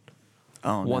Pokemon,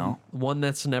 Oh no. one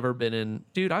that's never been in.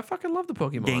 Dude, I fucking love the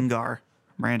Pokemon. Gengar.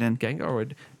 Brandon. Gengar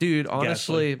would. Dude,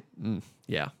 honestly,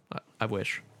 yeah, I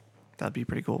wish. That'd be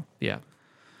pretty cool. Yeah.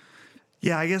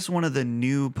 Yeah, I guess one of the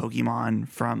new Pokemon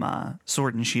from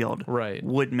Sword and Shield Right.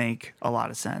 would make a lot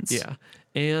of sense. Yeah.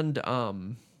 And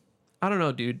I don't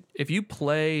know, dude. If you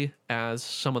play as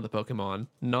some of the Pokemon,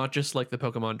 not just like the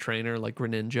Pokemon trainer, like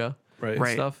Greninja Right. and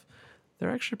Right. stuff, they're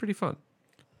actually pretty fun.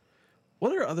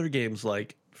 What are other games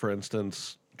like, for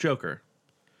instance, Joker?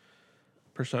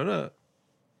 Persona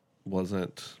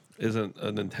isn't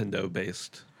a Nintendo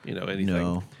based, anything.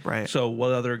 No. Right. So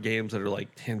what other games that are like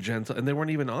tangential, and they weren't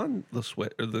even on the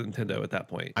Switch or the Nintendo at that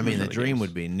point? I mean, the Persona dream games.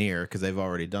 would be Near because they've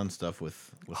already done stuff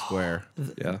with Square.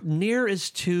 Yeah. Nier is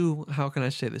too, how can I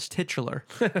say this, titular.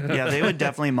 Yeah, they would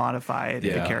definitely modify the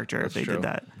Yeah, character if that's they true. did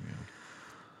that.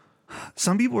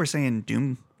 Some people were saying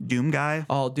Doom Guy.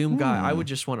 Oh, Doom Guy. I would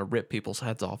just want to rip people's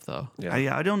heads off, though.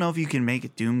 Yeah. I don't know if you can make a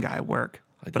Doom Guy work.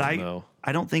 I but don't know.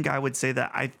 I don't think I would say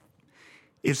that.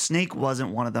 If Snake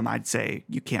wasn't one of them, I'd say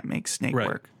you can't make Snake Right,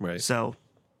 work. right. So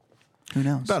who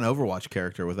knows? About an Overwatch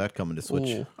character with that coming to Switch.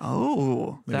 Ooh.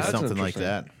 Oh, Maybe That's something like interesting.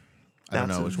 that. I don't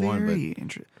that's know a which one, but very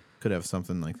interesting. could have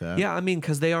something like that. Yeah, I mean,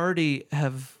 because they already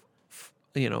have,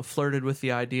 flirted with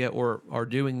the idea or are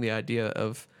doing the idea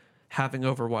of having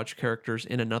Overwatch characters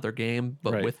in another game,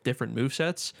 but Right. with different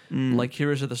movesets. Like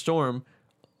Heroes of the Storm,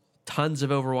 tons of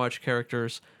Overwatch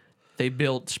characters. They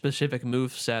built specific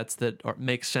move sets that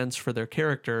make sense for their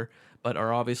character, but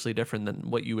are obviously different than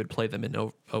what you would play them in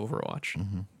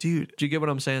Overwatch. Dude, Do you get what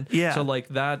I'm saying? Yeah. So like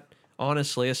that,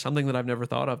 honestly, is something that I've never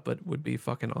thought of, but would be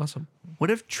fucking awesome. what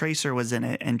if Tracer was in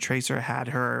it and Tracer had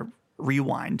her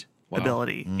rewind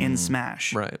ability in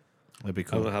Smash? Right. That'd be I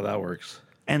don't know cool. how that works.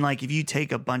 And like if you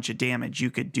take a bunch of damage,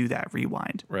 you could do that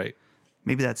rewind. Right.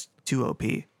 Maybe that's too OP.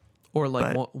 Or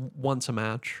like But- once a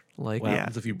match. Like, What Yeah.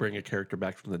 happens if you bring a character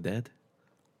back from the dead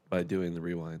by doing the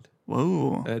rewind?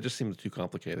 Whoa. It just seems too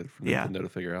complicated for Yeah. Nintendo to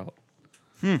figure out.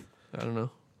 I don't know.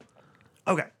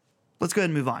 Okay, let's go ahead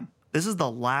and move on. This is the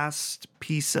last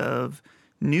piece of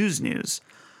news.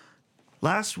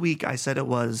 Last week I said it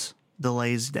was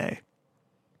Delays Day.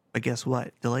 But guess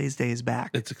what? Delays Day is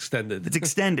back. It's extended. It's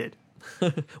extended.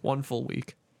 1 full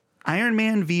week. Iron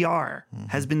Man VR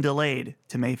has been delayed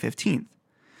to May 15th.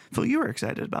 Phil, you were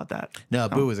excited about that. No,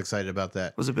 Boo was excited about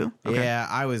that. Was it Boo? Okay. Yeah,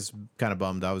 I was kind of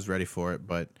bummed. I was ready for it,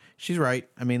 but she's right.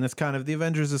 I mean, that's kind of the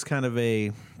Avengers is kind of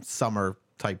a summer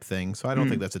type thing, so I don't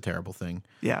think that's a terrible thing.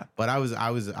 Yeah. But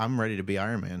I'm ready to be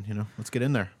Iron Man. Let's get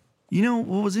in there. You know,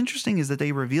 what was interesting is that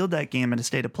they revealed that game at a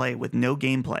state of play with no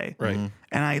gameplay. Right.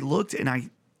 And I looked and I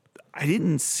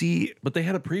didn't see. But they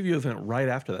had a preview event right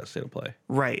after that state of play.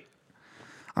 Right.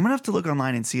 I'm going to have to look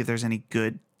online and see if there's any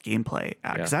good gameplay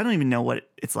because I don't even know what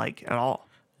it's like at all.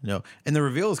 No, and the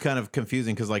reveal is kind of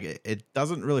confusing because like it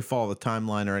doesn't really follow the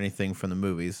timeline or anything from the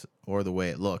movies or the way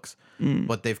it looks.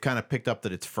 But they've kind of picked up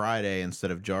that it's Friday instead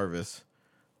of Jarvis.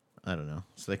 I don't know.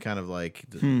 So they kind of like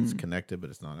it's connected, but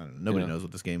it's not. I don't know. Nobody knows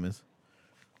what this game is.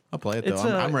 I'll play it though. It's,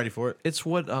 I'm ready for it. It's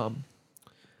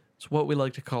what we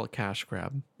like to call a cash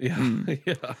grab. Yeah.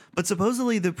 Yeah. But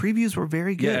supposedly the previews were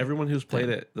very good. Yeah. Everyone who's played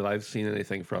it that I've seen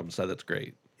anything from said it's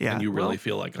great. Yeah. And you really Well-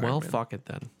 feel like Iron Well, Man. fuck it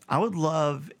then. I would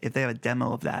love if they have a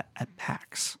demo of that at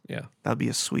PAX. Yeah. That would be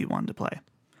a sweet one to play.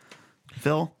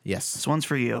 Phil, Yes. this one's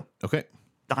for you. Okay.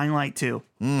 Dying Light 2.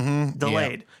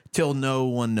 Delayed. Yeah. Till no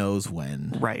one knows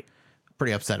when. Right.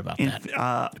 Pretty upset about In,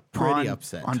 that. Pretty on,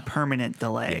 upset. on permanent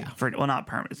delay. Yeah. For well, not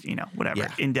permanent, whatever.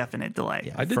 Yeah. Indefinite delay.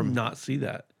 Yeah. I did From- not see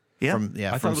that. Yeah. From I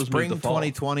thought from it was spring moved to fall.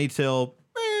 2020 till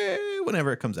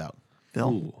whenever it comes out. Phil,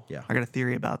 Ooh. Yeah. I got a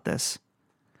theory about this.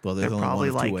 Well, there's They're only one probably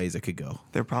of two like- ways it could go.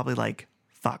 They're probably like,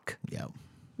 fuck. Yeah.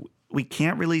 We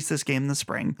can't release this game in the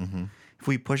spring. If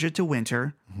we push it to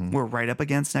winter, we're right up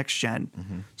against next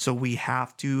gen. So we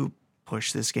have to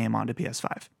push this game onto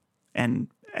PS5 and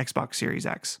Xbox Series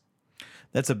X.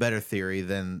 That's a better theory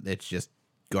than it's just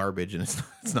garbage and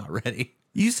it's not ready.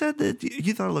 You said that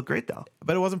you thought it looked great though.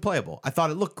 But it wasn't playable. I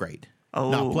thought it looked great. Oh.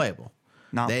 Not playable.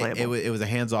 Not playable. It was a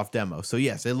hands-off demo. So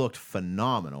yes, it looked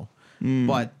phenomenal.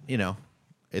 But,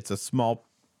 it's a small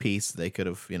piece. They could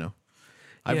have,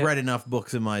 I've Yeah. read enough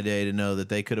books in my day to know that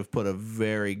they could have put a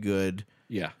very good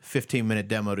Yeah. 15-minute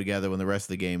demo together when the rest of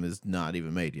the game is not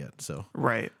even made yet. So,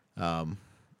 Right.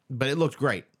 but it looked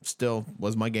great. Still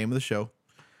was my game of the show.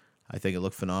 I think it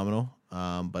looked phenomenal.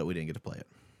 But we didn't get to play it.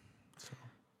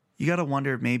 You got to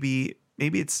wonder maybe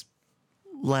it's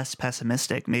less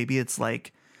pessimistic. Maybe it's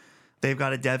like they've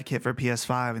got a dev kit for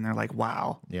PS5 and they're like,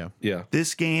 wow, Yeah. Yeah.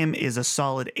 this game is a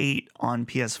solid 8 on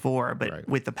PS4, but Right.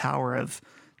 with the power of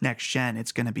next gen,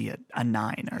 it's going to be a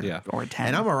 9 or a 10.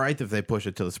 And I'm all right if they push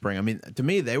it to the spring. I mean, to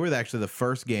me, they were actually the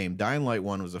first game. Dying Light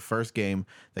 1 was the first game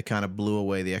that kind of blew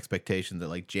away the expectation that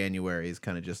like January is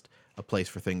kind of just a place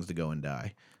for things to go and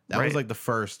die. That was Right. like the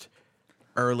first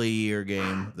early year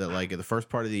game that like the first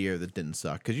part of the year that didn't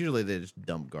suck because usually they just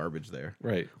dump garbage there.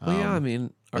 Right. Well, yeah, I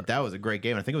mean, But that was a great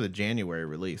game. I think it was a January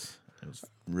release. It was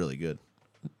really good.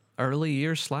 early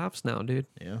year slaps now, dude.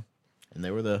 Yeah, and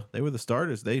they were the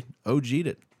starters. They OG'd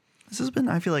it. This has been,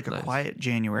 I feel like, a Nice. quiet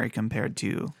January compared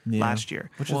to last year.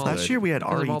 Which is Last good. year we had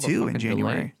Because of all the RE2 in fucking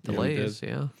January. Delays,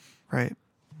 yeah. Right.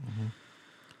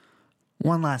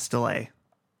 One last delay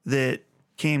that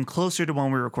came closer to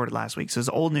when we recorded last week. So it's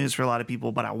old news for a lot of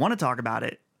people, but I want to talk about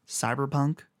it.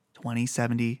 Cyberpunk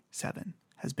 2077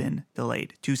 has been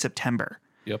delayed to September.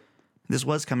 Yep. This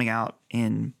was coming out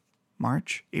in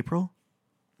March, April,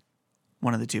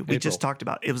 one of the two. We just April. talked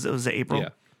about it. Was April. Yeah.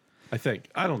 I think.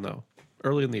 I don't know.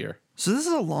 Early in the year. So this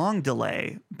is a long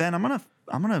delay. Ben, I'm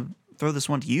gonna throw this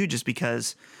one to you just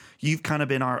because you've kind of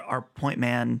been our point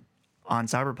man on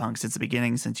Cyberpunk since the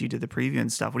beginning, since you did the preview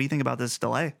and stuff. What do you think about this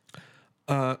delay?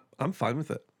 I'm fine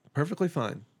with it. Perfectly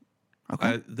fine.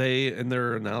 Okay. They in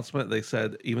their announcement they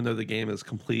said even though the game is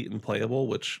complete and playable,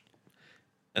 which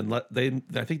I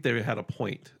think they had a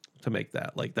point to make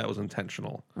that, like that was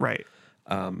intentional. Right.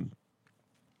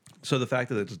 So the fact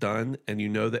that it's done and you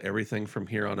know that everything from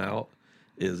here on out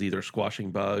is either squashing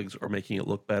bugs or making it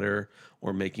look better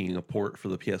or making a port for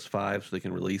the PS5 so they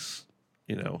can release,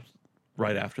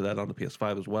 right after that on the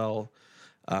PS5 as well.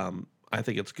 I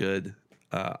think it's good.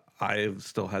 I've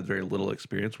still had very little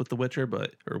experience with The Witcher,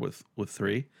 with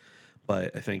 3,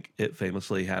 but I think it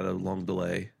famously had a long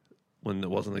delay when it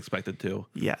wasn't expected to,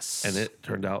 Yes. and it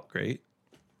turned out great.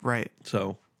 Right.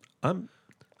 So I'm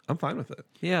fine with it.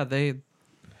 Yeah,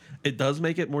 It does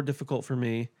make it more difficult for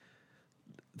me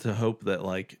to hope that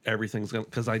like everything's going to,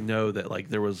 because I know that like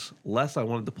there was less I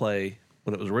wanted to play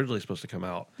when it was originally supposed to come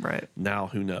out. Right. Now,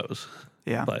 who knows?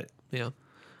 Yeah. But yeah.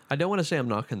 I don't want to say I'm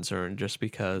not concerned just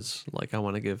because, like, I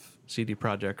want to give CD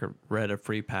Projekt Red a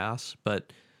free pass,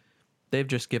 but they've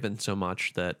just given so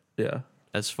much that yeah,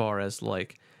 as far as,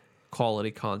 like, quality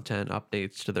content,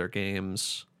 updates to their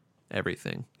games,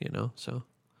 everything, so.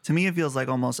 To me, it feels like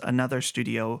almost another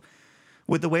studio,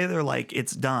 with the way they're like,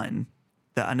 it's done,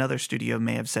 that another studio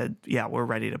may have said, yeah, we're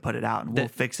ready to put it out and we'll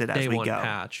fix it as Day we one go.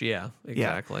 patch, yeah,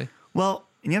 exactly. Well,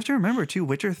 and you have to remember, too,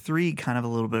 Witcher 3, kind of a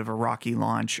little bit of a rocky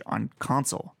launch on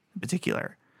console in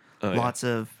particular. Lots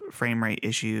of frame rate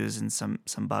issues and some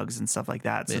bugs and stuff like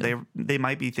that. So they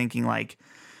might be thinking like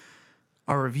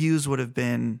our reviews would have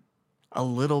been a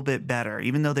little bit better.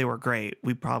 Even though they were great,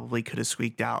 we probably could have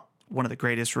squeaked out one of the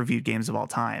greatest reviewed games of all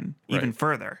time even Right.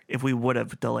 further if we would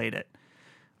have delayed it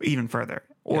even further.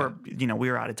 Or, we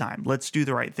were out of time. Let's do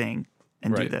the right thing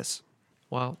and do Right. this.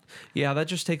 Wow. Yeah, that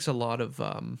just takes a lot of,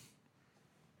 I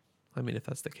mean, if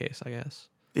that's the case, I guess.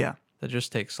 Yeah. That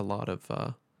just takes a lot of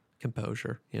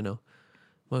composure,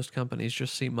 Most companies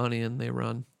just see money and they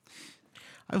run.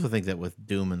 I also think that with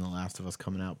Doom and The Last of Us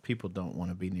coming out, people don't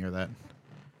want to be near that.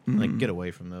 Like, get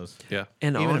away from those. yeah.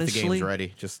 And Even if the honestly, game's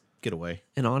ready, just get away.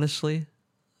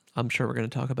 I'm sure we're going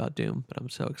to talk about Doom, but I'm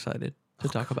so excited to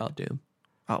talk about Doom.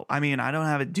 Oh, I mean, I don't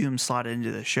have a Doom slotted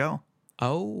into the show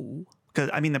Oh,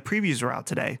 because, I mean, the previews were out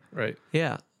today. Right.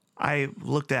 yeah. I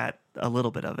looked at a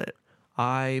little bit of it,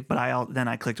 but then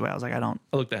I clicked away. I was like, I don't.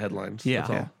 I looked at headlines. Yeah, That's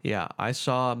all. yeah. I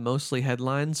saw mostly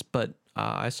headlines, but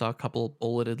I saw a couple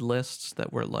bulleted lists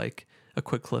that were like a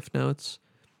quick cliff notes.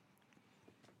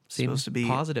 Seems Supposed to be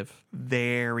positive,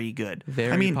 Very good.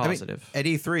 very positive. At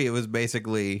E3, it was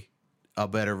basically a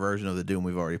better version of the Doom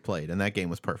we've already played, and that game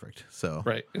was perfect. So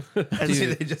Right.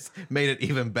 they just made it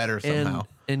even better somehow.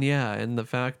 and the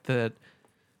fact that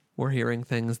we're hearing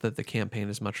things that the campaign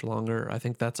is much longer, I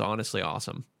think that's honestly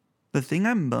awesome. The thing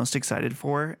I'm most excited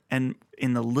for, and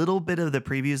in the little bit of the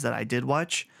previews that I did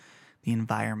watch, the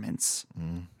environments.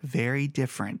 Very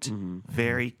different,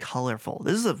 very colorful.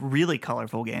 This is a really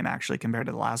colorful game, actually, compared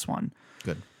to the last one.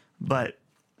 Good. But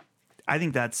I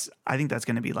think that's going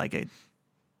to be like a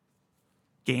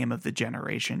game of the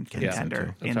generation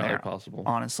contender in Entirely there. possible.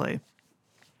 Honestly.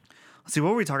 Let's see, what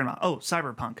were we talking about? Oh,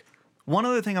 Cyberpunk. One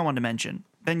other thing I wanted to mention.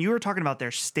 Ben, you were talking about their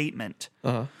statement.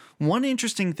 One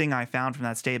interesting thing I found from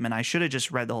that statement, I should have just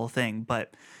read the whole thing,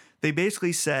 but they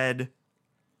basically said,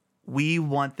 we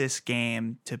want this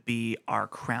game to be our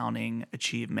crowning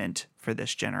achievement for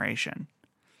this generation.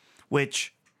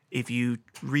 Which, if you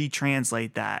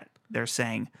retranslate that, they're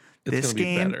saying, this gonna be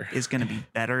game better. is going to be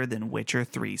better than Witcher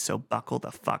 3, so buckle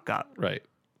the fuck up. Right.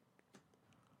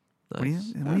 What do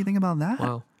you think about that?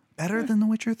 Wow. Better than The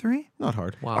Witcher 3? Not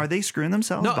hard. Wow. Are they screwing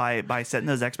themselves No. by setting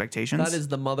those expectations? That is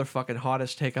the motherfucking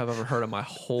hottest take I've ever heard in my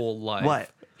whole life.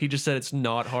 What? He just said it's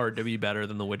not hard to be better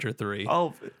than The Witcher 3.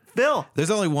 Oh, Phil.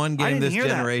 There's only one game didn't this hear that.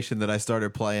 generation that I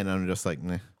started playing, and I'm just like,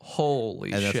 nah.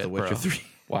 Holy And shit, that's The Witcher bro. 3.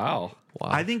 Wow. Wow.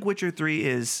 I think Witcher 3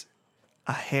 is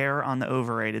a hair on the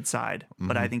overrated side,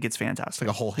 but I think it's fantastic.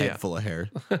 Like a whole head Yeah. full of hair.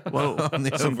 Whoa, on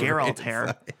the some overrated Geralt hair.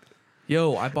 side.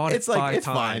 Yo, I bought It's it like- 5 it's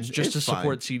fine. times just to It's fine.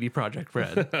 support CD Projekt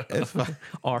Red. It's fine.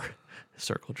 Or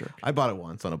Circle Jerk. I bought it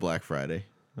once on a Black Friday.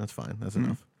 That's fine. That's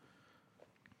enough.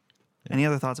 Any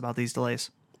other thoughts about these delays?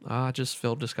 Just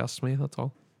Phil disgusts me. That's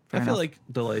all. I feel enough. like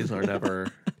delays are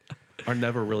never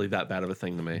really that bad of a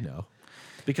thing to me. No.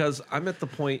 Because I'm at the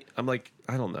point, I'm like,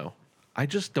 I don't know. I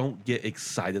just don't get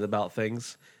excited about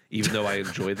things, even though I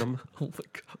enjoy them. Oh my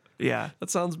god, Yeah. that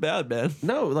sounds bad, man.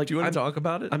 No, like, Do you want to talk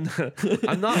about it?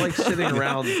 I'm not like sitting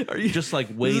around just like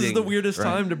waiting. This is the weirdest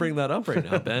time to bring that up right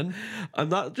now, Ben. I'm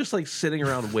not just like sitting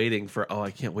around waiting for, oh,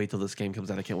 I can't wait till this game comes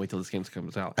out. I can't wait till this game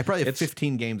comes out. I probably have It's-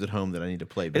 15 games at home that I need to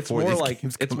play It's before more these like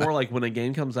games it's come more out. like when a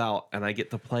game comes out and I get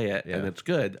to play it and Yeah. it's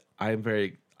good. I'm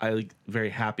very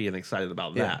happy and excited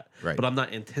about that. right. But I'm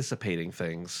not anticipating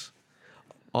things.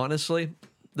 Honestly,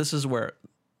 this is where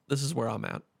I'm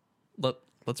at.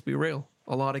 Let's be real.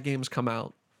 A lot of games come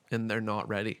out and they're not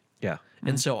ready. Yeah.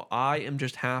 And so I am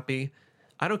just happy.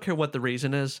 I don't care what the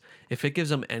reason is. If it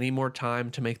gives them any more time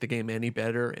to make the game any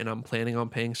better and I'm planning on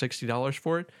paying $60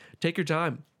 for it, take your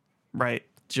time. Right.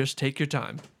 Just take your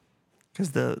time.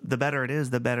 Because the better it is,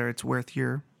 the better it's worth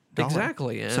your dollar.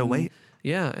 Exactly. So and- wait.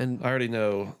 Yeah, and I already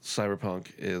know Cyberpunk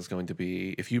is going to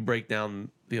be, if you break down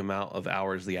the amount of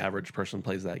hours the average person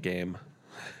plays that game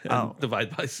and Oh.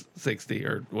 divide by 60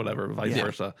 or whatever, vice Yeah.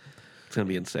 versa, it's going to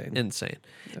be insane. insane.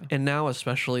 And now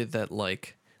especially that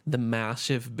like the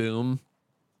massive boom,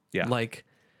 Yeah. like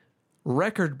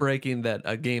record breaking that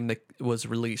a game that was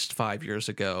released 5 years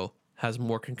ago has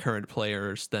more concurrent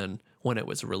players than when it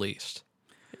was released.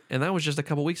 And that was just a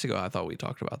couple weeks ago. I thought we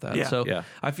talked about that. Yeah. So Yeah.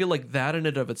 I feel like that in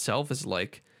and of itself is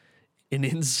like an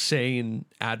insane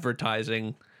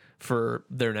advertising for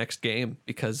their next game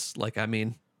because, like, I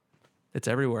mean, it's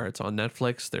everywhere. It's on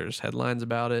Netflix. There's headlines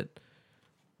about it.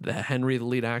 The Henry, the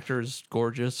lead actor, is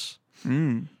gorgeous.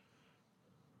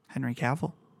 Henry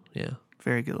Cavill. Yeah.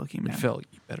 Very good looking man. Phil,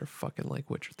 you better fucking like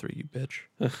Witcher 3, you bitch.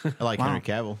 I like Wow. Henry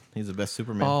Cavill. He's the best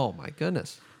Superman. Oh my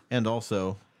goodness. And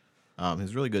also,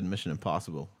 he's really good in Mission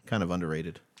Impossible. Kind of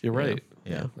underrated. You're right.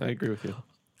 Yeah. I agree with you.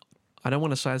 I don't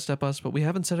want to sidestep us, but we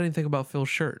haven't said anything about Phil's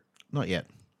shirt. Not yet.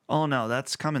 Oh no,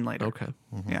 that's coming later. Okay.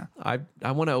 Yeah.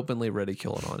 I want to openly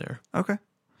ridicule it on air. Okay.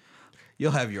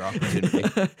 You'll have your opportunity.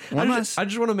 One last. I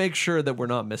just want to make sure that we're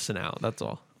not missing out. That's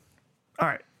all. All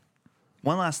right.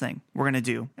 One last thing we're gonna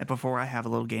do, and before I have a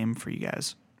little game for you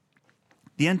guys.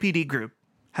 The NPD Group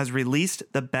has released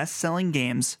the best-selling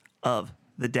games of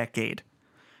the decade.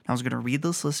 I was gonna read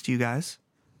this list to you guys,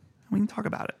 and we can talk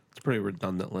about it. It's a pretty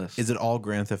redundant list. Is it all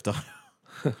Grand Theft Auto?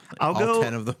 I'll All go.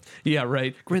 10 of them? Yeah,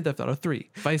 right. Grand Theft Auto 3,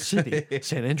 Vice City,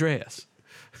 San Andreas.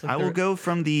 I will go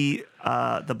from the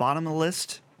bottom of the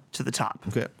list to the top.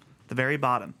 Okay. The very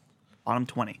bottom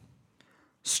 20.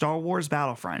 Star Wars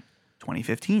Battlefront,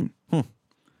 2015.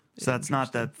 So that's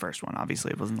not the first one.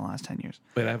 Obviously, it was in the last 10 years.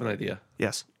 Wait, I have an idea.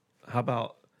 Yes. How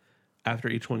about after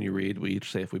each one you read, we each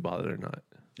say if we bought it or not?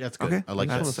 Yeah, that's good. Okay. I like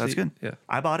that's, that. That's good. Yeah.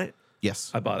 I bought it. Yes.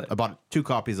 I bought it. I bought 2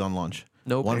 copies on launch.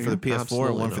 Nope. One for the PS4 Absolutely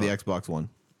and one for the not. Xbox One.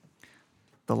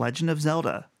 The Legend of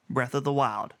Zelda, Breath of the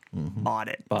Wild. Bought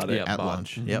it. Bought it. Yeah. At bought.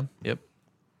 launch. Yep. Yep.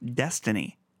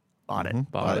 Destiny. Bought it.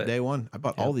 Bought it it. day one. I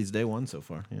bought all these day one so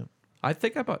far. Yeah. I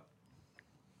think I bought.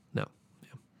 No. Yeah.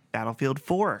 Battlefield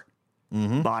 4.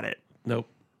 Bought it. Nope.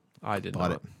 I did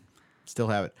Bought not. it. Still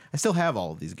have it. I still have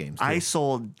all of these games. Too. I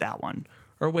sold that one.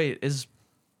 Or wait, is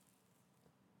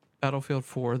Battlefield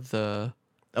 4 the. that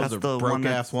That's was a the broke one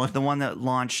ass one. The one that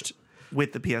launched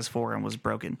with the PS4 and was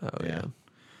broken. Oh, yeah.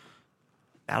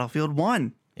 Battlefield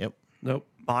 1. Yep. Nope.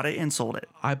 Bought it and sold it.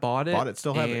 I bought it. Bought it,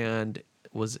 still have it. and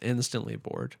was instantly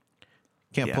bored.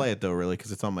 Can't Yeah. play it though, really,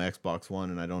 because it's on my Xbox One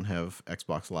and I don't have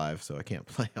Xbox Live, so I can't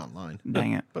play online.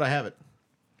 Dang it. But I have it.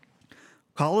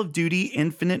 Call of Duty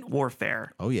Infinite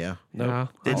Warfare. Oh yeah. Nope. Yeah,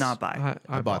 Did I'll- not buy.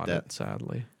 I bought bought that. it,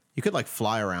 sadly. You could like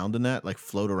fly around in that, like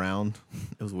float around.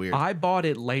 It was weird. I bought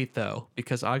it late though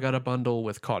because I got a bundle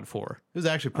with COD 4. It was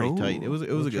actually pretty tight. It was a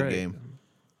good right. game.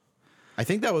 I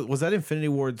think that was that Infinity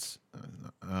Ward's.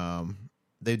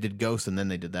 They did Ghost and then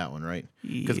they did that one, right?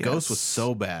 Because Ghost was Yes.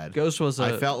 so bad. Ghost was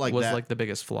I felt like was that- like the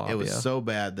biggest flop. It was yeah. so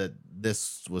bad that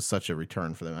this was such a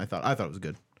return for them. I thought it was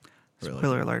good. Really.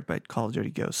 Spoiler alert, but Call of Duty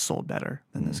Ghosts sold better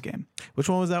than this game. Which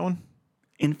one was that one?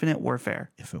 Infinite Warfare.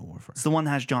 Infinite Warfare. It's the one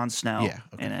that has Jon Snow Yeah,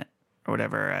 okay. in it. Or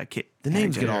whatever. The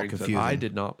names get all Harrington. confusing. I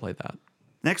did not play that.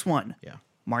 Next one. Yeah.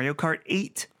 Mario Kart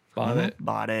 8. Bought it.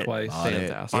 Bought it. Twice. Bought it.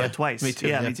 Fantastic. Bought Yeah, it twice. me too,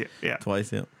 Yeah, yeah. me too. Yeah.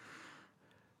 Twice, yeah.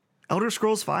 Elder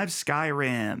Scrolls 5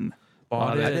 Skyrim.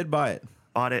 Bought it. I it. did buy it.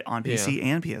 Bought it on PC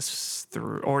and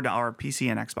PS3, or PC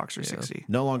and Xbox 360.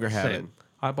 No longer have it. Same.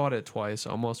 I bought it twice.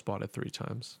 Almost bought it 3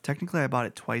 times. Technically, I bought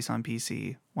it twice on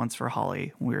PC. Once for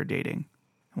Holly when we were dating,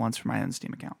 and once for my own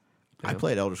Steam account. I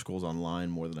played Elder Scrolls Online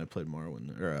more than I played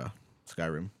Morrowind or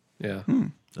Skyrim. Yeah.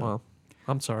 Wow.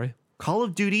 I'm sorry. Call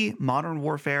of Duty Modern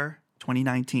Warfare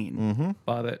 2019.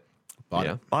 Bought it. Bought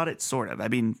Yeah. it. Bought it, sort of. I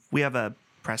mean, we have a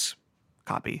press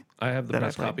copy. I have the That I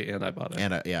press played. copy and I bought it.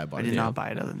 And I bought I it. did not buy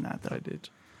it other than that, though. I did.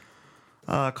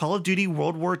 Call of Duty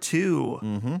World War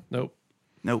II. Nope.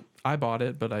 Nope. I bought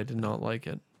it, but I did not like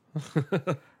it.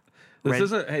 This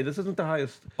isn't the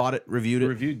highest Bought it, reviewed it.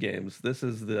 reviewed games. This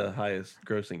is the highest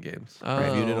grossing games.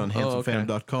 Reviewed it on okay.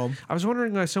 handsomephantom.com. I was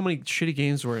wondering why so many shitty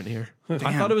games were in here.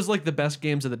 I thought it was like the best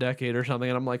games of the decade or something,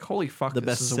 and I'm like, holy fuck, The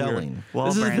this best is a weird. selling. Well,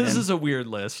 this Brandon, is a weird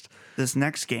list. this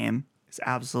next game is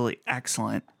absolutely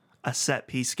excellent. A set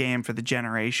piece game for the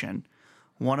generation.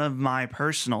 One of my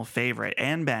personal favorite,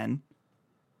 and Ben,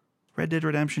 Red Dead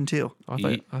Redemption 2. I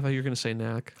thought you were gonna say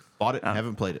Knack. Bought it,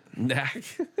 haven't played it. Knack.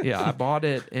 Yeah, I bought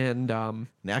it, and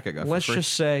Knack I got let's for free.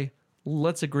 just say,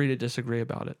 let's agree to disagree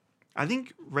about it. I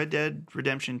think Red Dead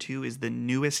Redemption 2 is the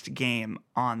newest game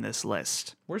on this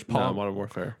list. Where's No, Pong? Modern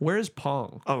Warfare. Where's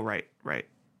Pong? Oh, right.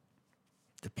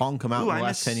 Did Pong come out Ooh, in the I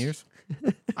last 10 miss- years?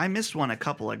 I missed one a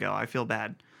couple ago. I feel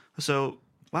bad. So,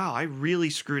 wow, I really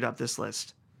screwed up this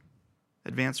list.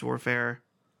 Advanced Warfare.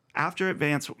 After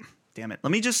Advanced... Damn it.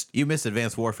 Let me just... You missed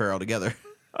Advanced Warfare altogether.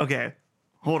 Okay,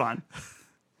 hold on.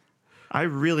 I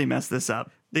really messed this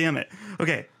up. Damn it.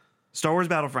 Okay, Star Wars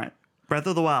Battlefront, Breath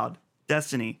of the Wild,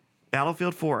 Destiny,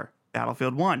 Battlefield 4,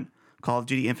 Battlefield 1, Call of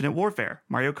Duty Infinite Warfare,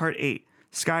 Mario Kart 8,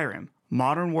 Skyrim,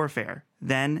 Modern Warfare,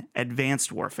 then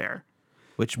Advanced Warfare.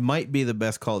 Which might be the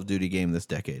best Call of Duty game this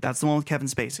decade. That's the one with Kevin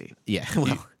Spacey. Yeah.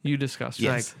 Well, You discussed it.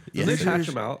 yes. Did Yes. they patch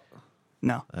them out?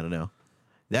 No, I don't know.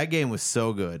 That game was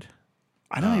so good.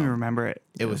 I don't even remember it.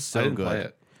 It was I so didn't good. play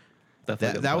it. Definitely That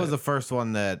didn't that play was it. the first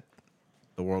one that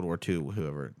the World War II,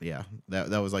 whoever, that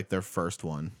was like their first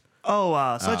one.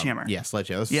 Oh, Sledgehammer. Yeah,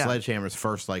 Sledgehammer. That was Yeah. Sledgehammer's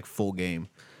first like full game,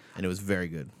 and it was very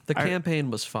good. The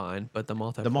campaign was fine, but the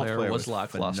multiplayer, The multiplayer was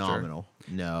lackluster. phenomenal.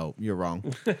 No, you're wrong.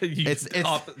 You- it's completely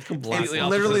it's opposite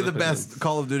literally of the opinion. best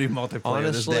Call of Duty multiplayer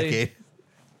Honestly, this decade.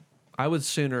 I would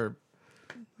sooner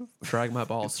drag my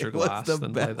balls through was glass the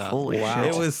than play best. that. Holy Wow.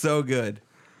 shit. It was so good.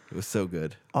 It was so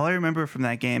good. All I remember from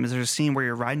that game is there's a scene where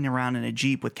you're riding around in a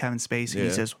Jeep with Kevin Spacey. He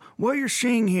Yeah. says, what you're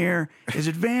seeing here is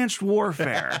Advanced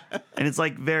Warfare. And it's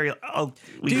like very,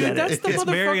 we Dude, get that's it. the It's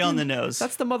very on motherfucking- the nose.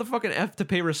 That's the motherfucking F to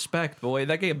pay respect, boy.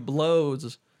 That game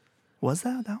blows. Was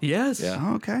that? Yes. Yeah.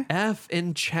 Oh, okay. F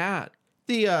in chat.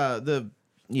 The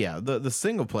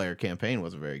single player campaign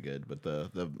wasn't very good, but the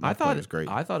I multiplayer thought was great.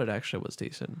 I thought it actually was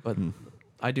decent, but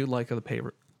I do like the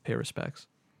pay respects.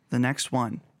 The next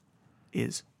one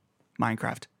is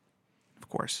Minecraft, of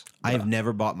course. I've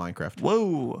never bought Minecraft.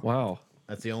 Whoa. Wow.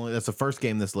 That's the first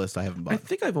game this list I haven't I bought.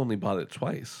 think I've only bought it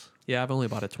twice, Yeah, I've only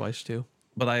bought it twice too.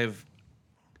 but I've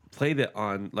played it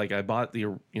on like I bought the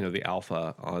the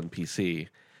alpha on PC,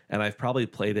 and I've probably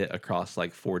played it across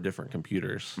like 4 different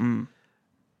computers,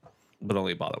 but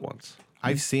only bought it once.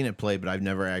 I've seen it played, but I've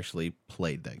never actually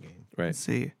played that game. Right. Let's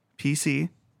see. PC,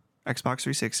 Xbox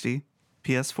 360,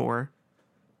 PS4,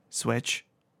 Switch,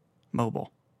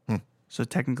 mobile. So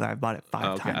technically I've bought it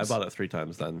 5 Okay, times. I bought it 3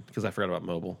 times then because I forgot about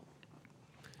mobile.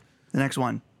 The next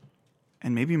one,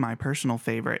 and maybe my personal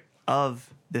favorite of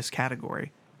this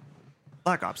category,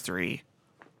 Black Ops 3,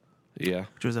 Yeah,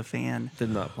 which was a did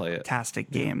not play it. fantastic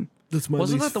game. That's my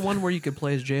Wasn't that the one where you could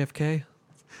play as JFK?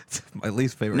 my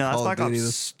least favorite No, that's Call of Black Duty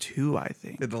Ops 2, I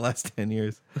think. in the last 10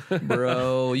 years.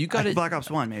 Bro, you got it. Black Ops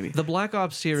 1, maybe. The Black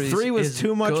Ops series. 3 was is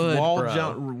too much good,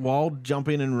 wall bro.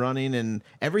 jumping and running, and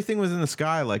everything was in the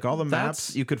sky. Like all the maps,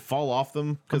 That's- you could fall off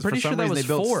them because for pretty some sure that reason they was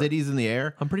built 4. cities in the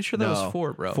air. I'm pretty sure that was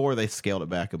 4, bro. 4 they scaled it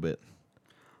back a bit.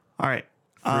 All right.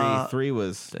 3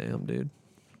 was Damn, dude.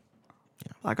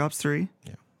 Black Ops 3.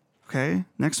 Yeah. Okay.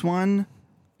 Next one,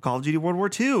 Call of Duty World War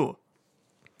II.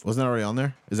 wasn't that already on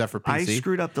there? Is that for PC? I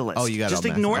screwed up the list. Oh, you got it Just all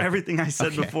messed ignore up. everything I said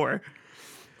Okay. before.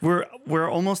 We're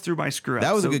almost through my screw up.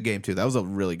 That was So a good game too. That was a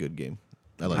really good game.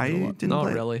 I liked I it a lot. didn't Not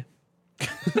play it. really.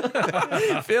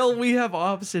 Phil, we have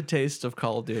opposite tastes of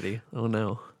Call of Duty. Oh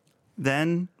no.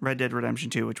 Then Red Dead Redemption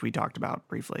 2, which we talked about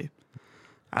briefly.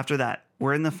 After that,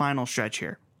 we're in the final stretch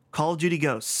here. Call of Duty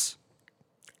Ghosts.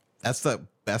 That's the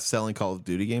best-selling Call of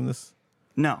Duty game.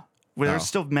 No. Well, Oh. there's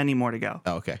still many more to go.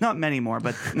 Oh, okay. Not many more,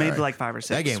 but maybe like 5 or 6.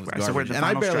 That game was Right, garbage, so we're at the and I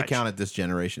final barely stretch. count it this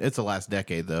generation. It's the last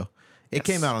decade though. It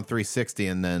came out on 360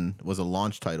 and then was a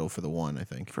launch title for the one, I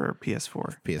think. For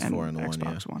PS4. PS4 and the one,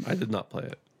 Xbox yeah. One. I did not play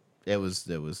it. It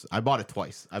was. I bought it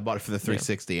twice. I bought it for the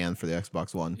 360 and for the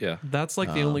Xbox One. Yeah. That's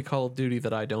like the only Call of Duty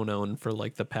that I don't own for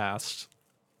like the past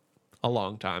a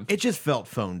long time. It just felt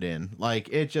phoned in. Like,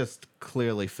 it just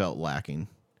clearly felt lacking.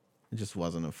 It just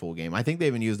wasn't a full game. I think they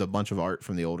even used a bunch of art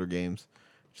from the older games.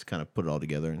 Just kind of put it all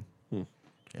together. And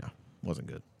yeah, wasn't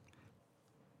good.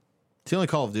 It's the only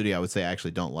Call of Duty I would say I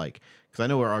actually don't like. Because I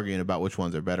know we're arguing about which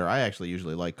ones are better. I actually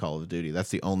usually like Call of Duty. That's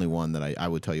the only one that I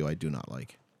would tell you I do not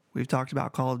like. We've talked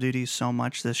about Call of Duty so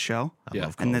much this show. I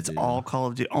love Call And of it's Duty. all Call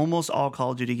of Duty, almost all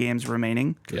Call of Duty games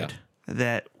remaining Yeah.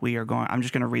 that we are going. I'm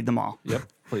just going to read them all. Yep.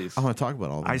 Please. I want to talk about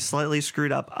all of them. I slightly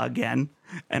screwed up again.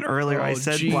 And earlier I Oh,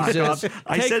 said Black Jesus. Ops.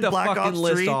 I Take said the Black fucking Ops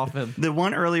list 3. off him. The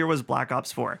one earlier was Black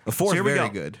Ops 4. The 4 is here we very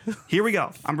go. good. Here we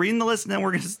go. I'm reading the list and then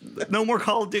we're going to. No more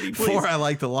Call of Duty, please. 4 I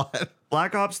liked a lot.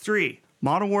 Black Ops 3,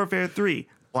 Modern Warfare 3,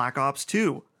 Black Ops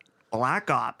 2, Black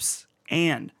Ops,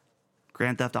 and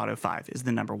Grand Theft Auto 5 is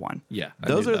the number one. Yeah. I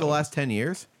Those knew are that the one. last 10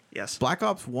 years. Yes. Black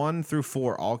Ops 1 through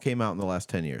 4 all came out in the last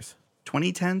 10 years.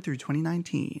 2010 through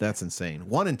 2019. That's insane.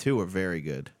 1 and 2 are very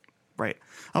good. Right.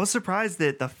 I was surprised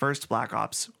that the first Black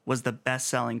Ops was the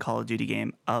best-selling Call of Duty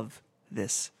game of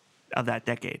that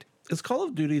decade. Is Call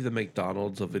of Duty the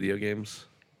McDonald's of video games?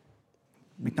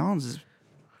 McDonald's is,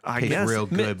 I Tastes guess, real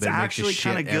good, it's but it makes you actually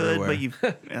kind of shit good,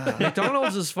 everywhere. but you.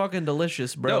 McDonald's is fucking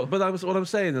delicious, bro. No, but what I'm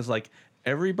saying is like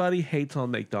everybody hates on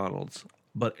McDonald's,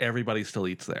 but everybody still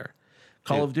eats there.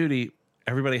 Call of Duty,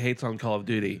 everybody hates on Call of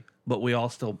Duty, but we all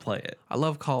still play it. I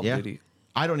love Call of Yeah. Duty.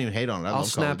 I don't even hate on it. I I'll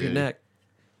love Call of snap your Duty. neck.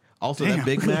 Also, Damn. that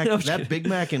Big Mac, No, I'm just that kidding. Big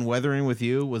Mac in Weathering with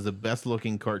You was the best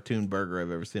looking cartoon burger I've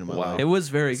ever seen in my Wow. life. It was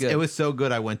very good. It was so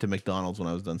good. I went to McDonald's when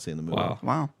I was done seeing the movie. Wow.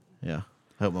 Wow. Yeah.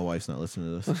 I hope my wife's not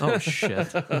listening to this. Oh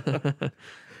shit.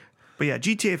 But yeah,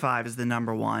 GTA 5 is the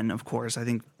number one, of course. I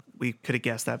think we could have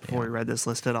guessed that before we read this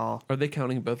list at all. Are they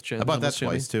counting both gens? I bought I'm that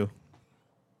assuming? twice too.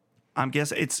 I'm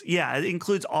guessing it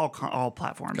includes all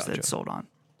platforms that Gotcha. it's sold on.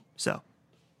 So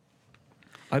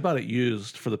I bought it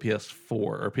used for the PS4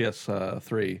 or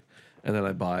PS3, and then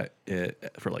I bought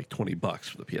it for like $20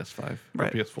 for the PS5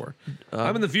 Right. or PS4.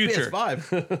 I'm in the future.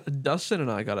 PS5. Dustin and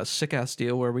I got a sick ass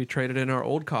deal where we traded in our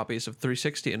old copies of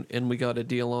 360 and we got a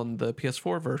deal on the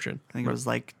PS4 version. I think it was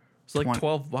like It's like 20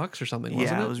 $12 or something,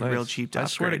 wasn't Yeah, it? it was real cheap to I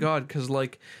swear to upgrade. God, because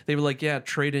like they were like, yeah,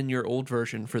 trade in your old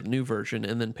version for the new version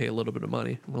and then pay a little bit of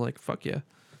money. We're like, fuck yeah.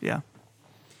 Yeah.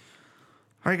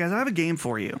 All right, guys, I have a game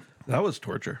for you. That was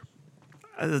torture.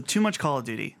 Too much Call of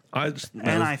Duty. I just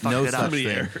And I fucked no it up. such many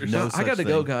thing. errors. No I such got to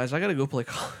go, thing. guys. I got to go play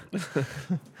Call.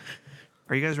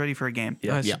 Are you guys ready for a game?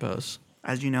 Yeah. I Yeah. suppose.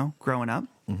 As you know, growing up,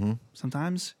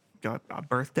 sometimes got a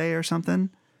birthday or something,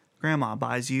 grandma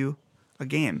buys you a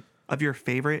game of your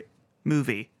favorite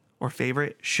movie or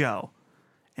favorite show,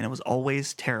 and it was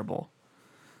always terrible.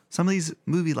 Some of these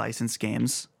movie license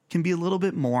games can be a little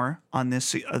bit more on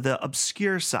this the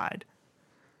obscure side.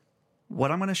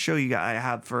 What I'm going to show you guys, I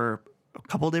have for a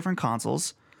couple different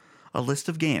consoles, a list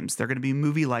of games. They're going to be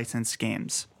movie license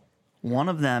games. One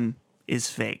of them is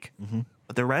fake,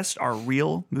 but the rest are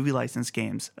real movie license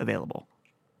games available.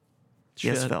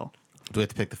 Yes, Shit. Phil. Do we have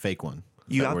to pick the fake one?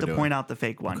 Is You that have what to we're point doing? out the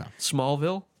fake one.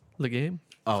 Smallville, the game.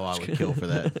 Oh, I would kill for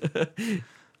that.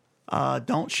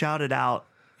 Don't shout it out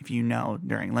if you know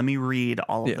during. Let me read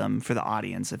all of Yeah. them for the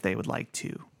audience if they would like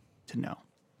to know.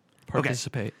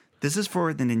 Participate. This is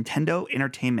for the Nintendo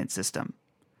Entertainment System.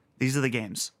 These are the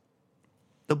games: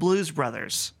 The Blues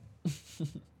Brothers,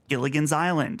 Gilligan's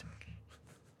Island,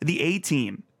 The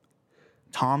A-Team,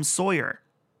 Tom Sawyer,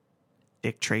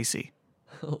 Dick Tracy.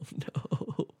 Oh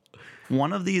no.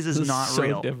 One of these is This not is so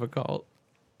real. difficult.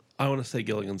 I want to say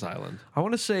Gilligan's Island. I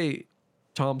want to say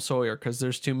Tom Sawyer because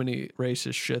there's too many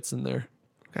racist shits in there.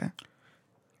 Okay.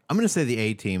 I'm going to say the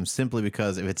A-Team simply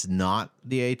because if it's not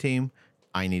the A-Team,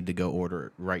 I need to go order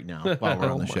it right now while we're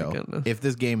Oh on the my show. goodness. If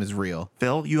this game is real.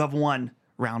 Phil, you have won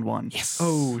round one. Yes.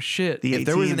 Oh shit. The If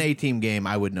there was an A-Team. A-Team game,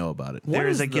 I would know about it. There What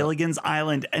is is a the- Gilligan's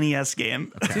Island NES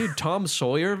game. Dude, Tom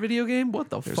Sawyer video game? What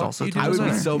the fuck? also you Tom I doing would be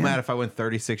Sawyer. that? so Yeah. mad if I went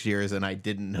 36 years and I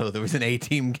didn't know there was an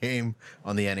A-Team game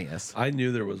on the NES. I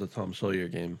knew there was a Tom Sawyer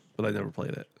game, but I never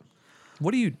played it.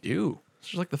 What do you do? It's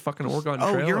just like the fucking Oregon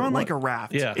Oh, Trail. you're or on what? like a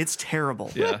raft. Yeah. It's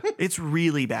terrible. Yeah. It's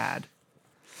really bad.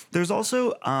 There's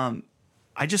also,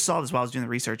 I just saw this while I was doing the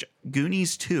research,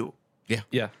 Goonies 2.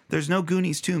 Yeah. There's no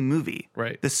Goonies 2 movie.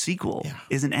 Right. The sequel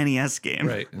is an NES game.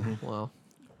 Right. Wow. All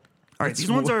right, these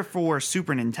ones are for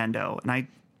Super Nintendo, and I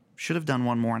should have done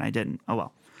one more and I didn't. Oh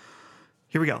well.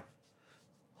 Here we go.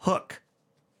 Hook,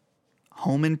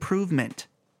 Home Improvement,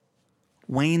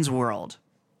 Wayne's World,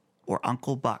 or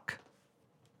Uncle Buck.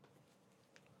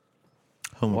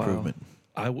 Home Wow. Improvement.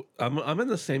 I'm in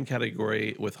the same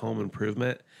category with Home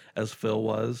Improvement as Phil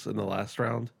was in the last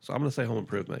round. So I'm going to say Home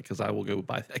Improvement because I will go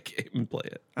buy that game and play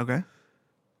it. Okay.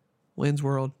 Wayne's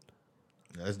World.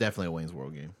 That's definitely a Wayne's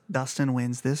World game. Dustin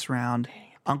wins this round.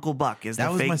 Uncle Buck is the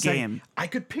That was my fake second. game. I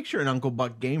could picture an Uncle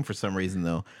Buck game for some reason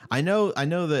though. I know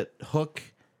that Hook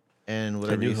and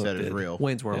whatever knew you Hook said is did. real.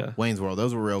 Wayne's World. Yeah. Wayne's World.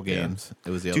 Those were real games.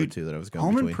 It was the other Dude, two that I was going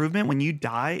Home between. Improvement, when you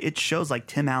die, it shows like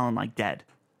Tim Allen like dead.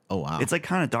 Oh wow. It's like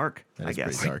kind of dark, That I is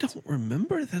pretty guess. dark. I don't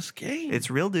remember this game.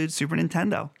 It's real, dude. Super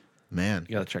Nintendo. Man.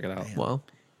 You got to check it out. Well,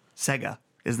 Sega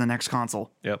is the next console.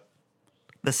 Yep.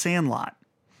 The Sandlot.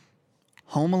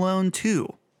 Home Alone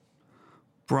 2.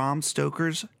 Bram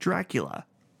Stoker's Dracula.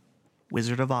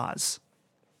 Wizard of Oz.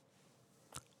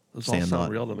 Those all Sandlot.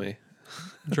 sound real to me.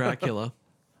 Dracula.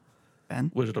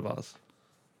 Ben? Wizard of Oz.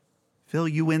 Phil,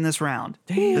 you win this round.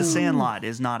 The Sandlot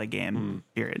is not a game,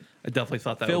 period. I definitely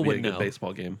thought that Phil would be a would good know.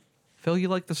 baseball game. Phil, you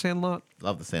like The Sandlot?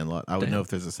 Love the Sandlot. I would Damn. know if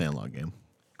there's a Sandlot game.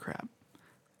 Crap.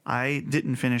 I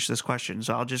didn't finish this question,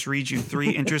 so I'll just read you 3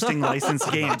 interesting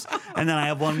licensed games, and then I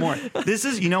have one more. This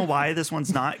is, you know why this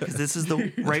one's not? Because this is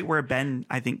the right where Ben,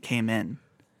 I think, came in.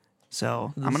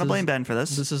 So I'm going to blame Ben for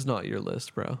this. This is not your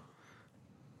list, bro.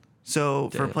 So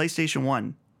for Damn. PlayStation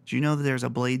 1, do you know that there's a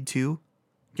Blade 2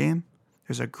 game?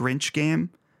 There's a Grinch game,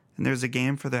 and there's a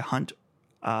game for the Hunt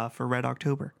for Red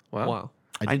October. Wow.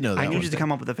 I did know that I one. needed to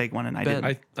come up with a fake one, and I Ben.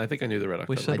 didn't. I think I knew the Red October.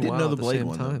 We said I didn't wow know at the the Blade same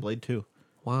one. Though. time. Blade 2.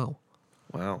 Wow.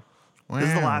 Wow. This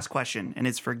is the Wow. last question, and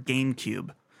it's for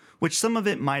GameCube, which some of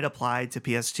it might apply to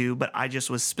PS2, but I just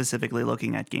was specifically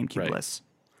looking at GameCube Right. lists.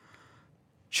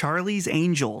 Charlie's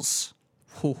Angels,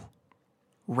 Whew.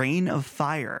 Reign of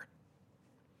Fire,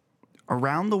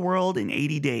 Around the World in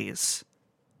 80 Days,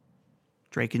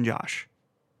 Drake and Josh.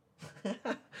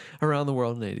 Around the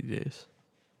World in 80 Days.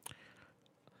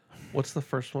 What's the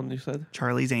first one you said?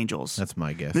 Charlie's Angels. That's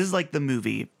my guess. This is like the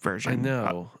movie version. I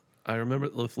know. I remember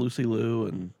it with Lucy Liu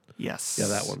and Yes. yeah,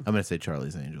 that one. I'm going to say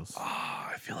Charlie's Angels.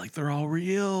 I feel like they're all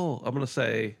real. I'm gonna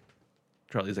say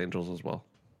Charlie's Angels as well.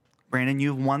 Brandon,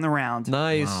 you've won the round.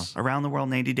 Nice. Around the World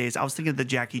in 80 Days. I was thinking of the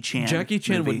Jackie Chan. Jackie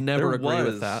Chan movie. would never agree was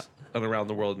with that. an Around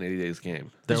the World in 80 Days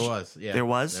game. There was. Yeah. There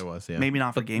was? There was, yeah. Maybe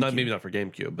not for But GameCube. maybe not for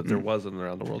GameCube, but there was an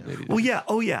Around the World in 80 Days. Well, yeah.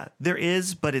 Oh, yeah. There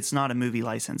is, but it's not a movie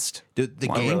licensed. Dude, the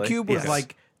Wow, really? GameCube was Yes.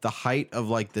 like the height of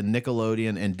like the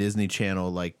Nickelodeon and Disney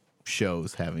Channel like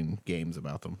shows having games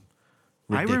about them.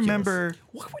 Ridiculous. I remember.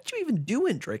 What would you even do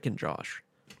in Drake and Josh?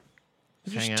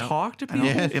 Hang Just out. talk to I don't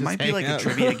people? know, Yeah, it might be just like hang a out.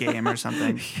 trivia game or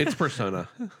something. It's Persona.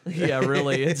 Yeah,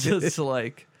 really. It's just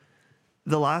like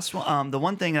The last one, the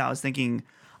one thing that I was thinking,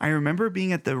 I remember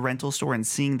being at the rental store and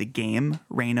seeing the game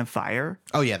Reign of Fire.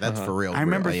 Oh yeah, that's for real. I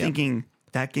remember real. Yeah. thinking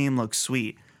that game looks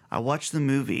sweet. I watched the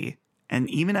movie, and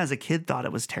even as a kid, thought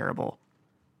it was terrible.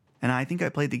 And I think I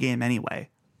played the game anyway.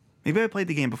 Maybe I played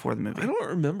the game before the movie. I don't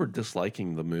remember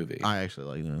disliking the movie. I actually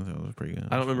like that. That was pretty good.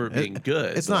 I don't remember it being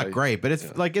good. It's but not I- great, but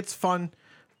it's like it's fun.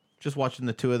 Just watching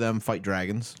the two of them fight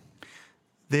dragons.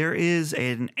 There is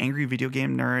an Angry Video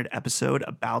Game Nerd episode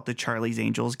about the Charlie's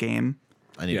Angels game.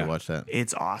 I need Yeah. to watch that.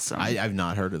 It's awesome. I've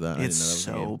not heard of that. I it's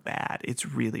didn't know that was a game. so bad. It's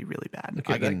really, really bad.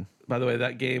 Okay, I that- can- by the way,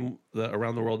 that game, the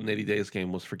Around the World in 80 Days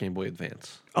game, was for Game Boy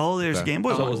Advance. Oh, there's Okay. Game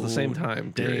Boy. So it was the same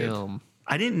time period. damn.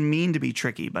 I didn't mean to be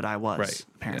tricky, but I was, Right.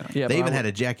 apparently. Yeah, They but even I had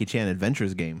a Jackie Chan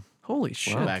Adventures game holy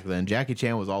shit. back then. Jackie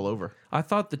Chan was all over. I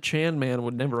thought the Chan man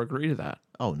would never agree to that.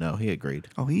 Oh no, he agreed.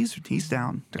 Oh, he's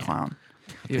down to clown.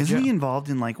 Yeah, Isn't he involved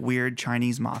in like weird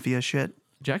Chinese mafia shit?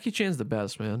 Jackie Chan's the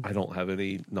best, man. I don't have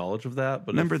any knowledge of that,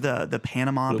 but Remember the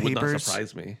Panama it would not Papers?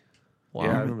 surprise me. Wow.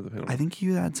 Yeah, I remember the Panama. I think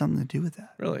you had something to do with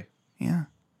that. Really? Yeah.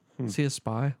 Is he a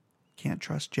spy? Can't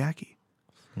trust Jackie.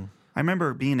 I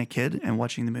remember being a kid and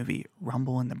watching the movie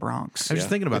Rumble in the Bronx. I was just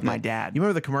thinking about with that. my dad. You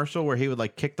remember the commercial where he would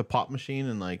like kick the pop machine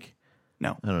and like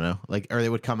No. I don't know, like or they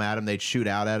would come at him, they'd shoot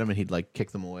out at him, and he'd like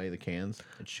kick them away the cans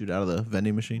and shoot out of the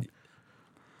vending machine.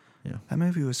 That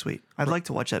movie was sweet. I'd like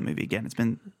to watch that movie again. It's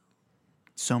been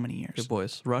so many years. Good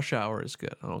boys. Rush Hour is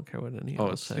good. I don't care what anyone Oh,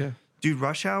 else it's, say. yeah. Dude,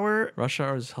 Rush Hour, Rush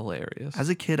Hour is hilarious. as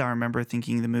a kid, I remember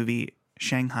thinking the movie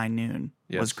Shanghai Noon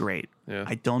was Yes. great. Yeah.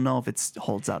 I don't know if it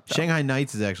holds up, though. Shanghai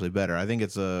Nights is actually better. I think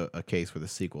it's a case where the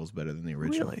sequel is better than the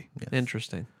original. Really? Yeah.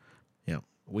 Interesting. Yeah.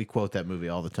 We quote that movie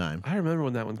all the time. I remember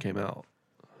when that one came out.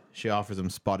 She offers him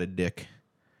spotted dick.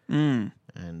 Mm.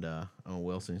 And Owen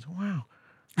Wilson says, wow.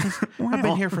 I've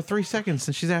been here for 3 seconds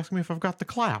and she's asking me if I've got the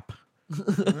clap.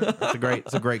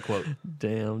 It's a great quote.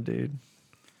 Damn, dude.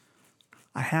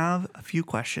 I have a few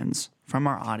questions from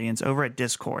our audience over at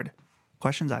Discord.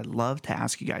 Questions I'd love to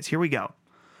ask you guys. Here we go.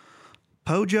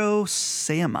 Pojo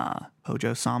Sama.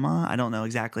 I don't know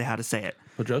exactly how to say it.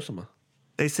 Ojosama.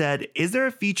 They said, is there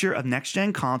a feature of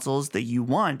next-gen consoles that you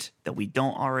want that we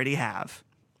don't already have?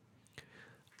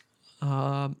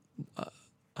 A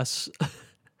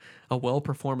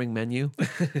well-performing menu.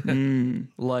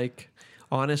 Like,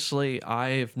 honestly,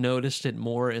 I've noticed it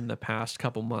more in the past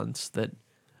couple months that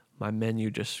my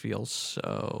menu just feels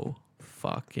so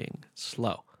fucking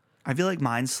slow. I feel like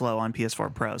mine's slow on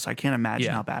PS4 Pro, so I can't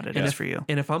imagine how bad it is for you.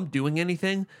 And if I'm doing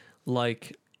anything,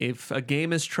 like if a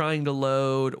game is trying to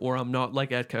load or I'm not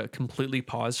like at a completely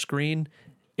paused screen,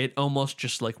 it almost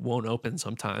just like won't open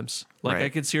sometimes. Like I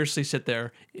Right. could seriously sit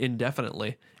there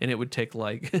indefinitely and it would take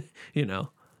like,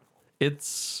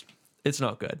 it's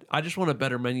not good. I just want a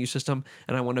better menu system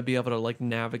and I want to be able to like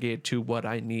navigate to what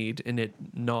I need and it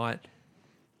not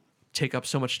take up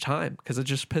so much time because it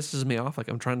just pisses me off. Like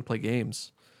I'm trying to play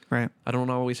games. Right. I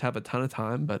don't always have a ton of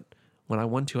time, but when I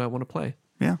want to play,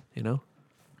 Yeah.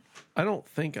 I don't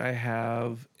think I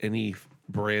have any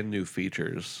brand new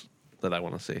features that I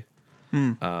want to see.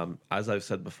 As I've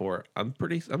said before, I'm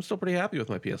still pretty happy with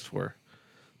my PS4.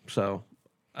 So,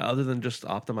 other than just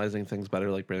optimizing things better,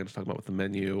 like Brandon's talking about with the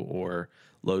menu or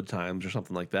load times or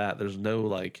something like that, there's no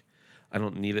like, I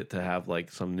don't need it to have like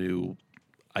some new.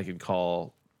 I can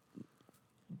call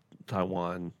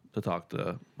Taiwan to talk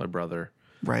to my brother.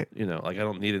 Right. Like I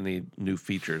don't need any new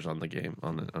features on the game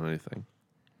on anything.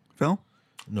 Phil?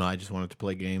 No, I just wanted to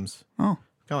play games. Oh.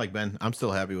 Kind of like Ben. I'm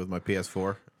still happy with my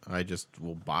PS4. I just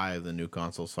will buy the new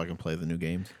console so I can play the new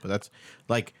games. But that's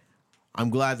like, I'm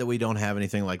glad that we don't have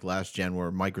anything like last gen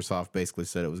where Microsoft basically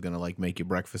said it was going to like make you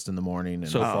breakfast in the morning and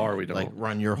So far, we don't. like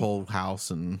run your whole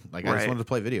house and like I Right. just wanted to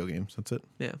play video games. That's it.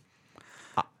 Yeah.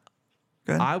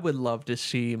 Go ahead. I would love to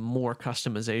see more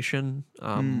customization,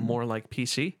 more like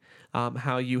PC.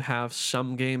 How you have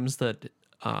some games that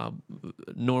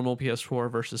normal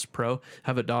PS4 versus Pro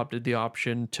have adopted the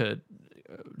option to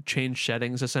change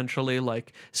settings essentially,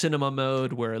 like cinema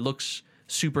mode where it looks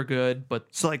super good, but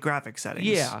So like graphic settings.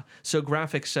 yeah, so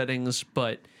graphic settings,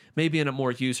 but maybe in a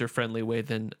more user-friendly way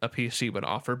than a PC would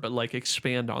offer, but like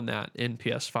expand on that in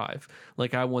PS5.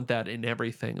 Like I want that in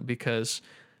everything because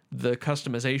the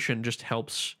customization just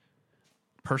helps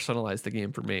personalize the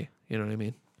game for me. You know what I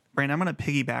mean? Brandon, I'm going to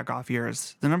piggyback off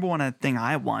yours. The number one thing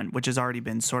I want, which has already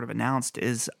been sort of announced,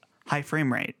 is high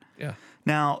frame rate. Yeah.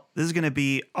 Now, this is going to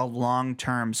be a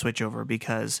long-term switchover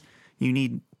because you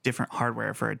need different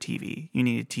hardware for a TV. You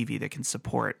need a TV that can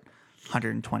support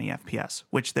 120 FPS,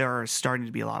 which there are starting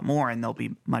to be a lot more, and they'll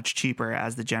be much cheaper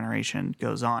as the generation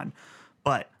goes on.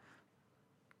 But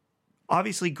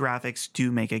obviously, graphics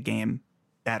do make a game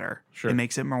better. Sure. It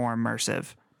makes it more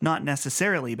immersive. Not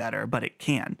necessarily better, but it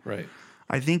can. Right.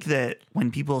 I think that when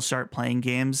people start playing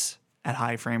games at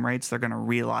high frame rates, they're going to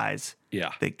realize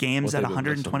Yeah. that games What at they've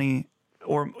been missing. 120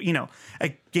 or,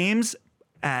 games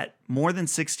at more than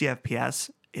 60 FPS,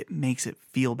 it makes it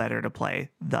feel better to play,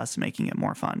 thus making it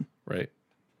more fun. Right.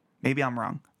 Maybe I'm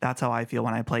wrong. That's how I feel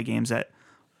when I play games at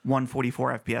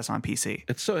 144 FPS on PC.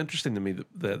 It's so interesting to me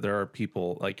that there are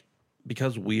people like,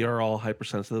 because we are all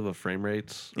hypersensitive of frame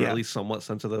rates, or Yeah. at least somewhat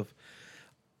sensitive.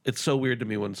 It's so weird to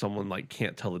me when someone like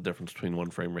can't tell the difference between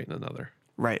one frame rate and another.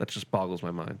 Right. That just boggles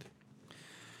my mind.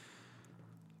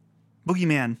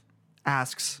 Boogeyman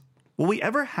asks, will we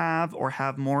ever have or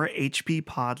have more HP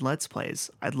Pod Let's Plays?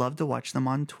 I'd love to watch them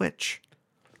on Twitch.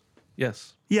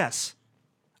 Yes. Yes.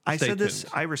 I Stay said this.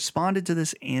 tuned. I responded to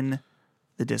this in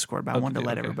the Discord, but I wanted to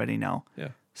let okay. everybody know. Yeah.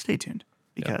 Stay tuned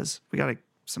because we got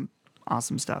some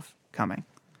awesome stuff coming.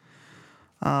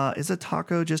 Is a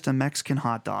taco just a Mexican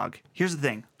hot dog? Here's the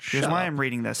thing. Here's why I'm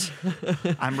reading this.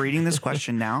 I'm reading this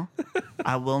question now.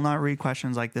 I will not read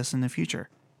questions like this in the future.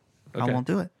 I Okay. won't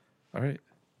do it. All right.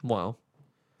 Wow.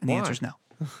 And the Why? answer is no.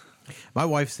 My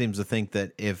wife seems to think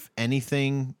that if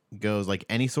anything goes, like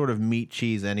any sort of meat,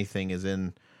 cheese, anything is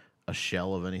in a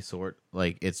shell of any sort,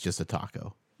 like it's just a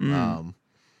taco. I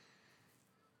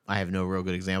have no real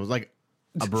good examples. Like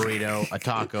a burrito, a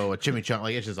taco, a chimichurri,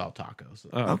 like it's just all tacos.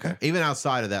 Oh, Okay. Even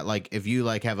outside of that, like if you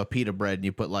like have a pita bread and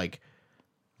you put like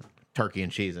turkey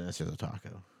and cheese in it, it's just a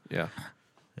taco. Yeah.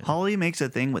 Holly makes a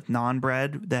thing with naan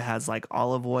bread that has like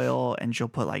olive oil and she'll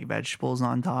put like vegetables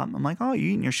on top. I'm like, oh, you're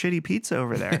eating your shitty pizza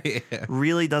over there. Yeah.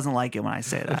 Really doesn't like it when I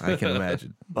say that. I can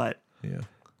imagine. But Yeah.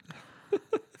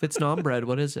 If it's non-bread,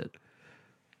 what is it?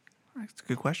 it's a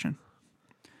good question.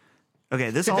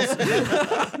 Okay, this also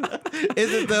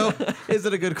Is it though? Is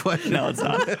it a good question? no, it's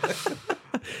not.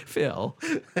 Phil.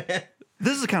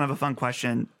 This is kind of a fun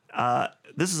question.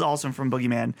 This is also from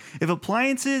Boogeyman. If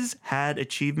appliances had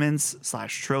achievements /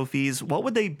 trophies, what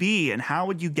would they be and how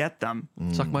would you get them?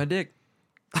 Suck my dick.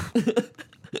 Are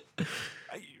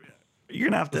You're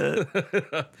gonna have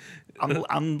to.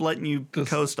 I'm letting you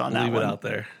coast on that Leave one. it out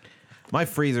there. My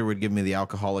freezer would give me the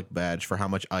alcoholic badge for how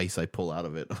much ice I pull out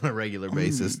of it on a regular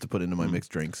basis to put into my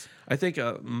mixed drinks. I think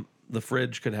the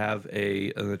fridge could have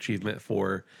an achievement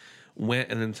for went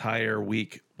an entire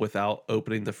week without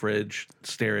opening the fridge,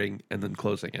 staring, and then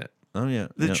closing it. Oh yeah,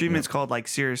 The achievement's called like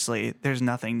seriously. There's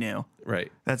nothing new. Right.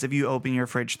 That's if you open your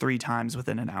fridge 3 times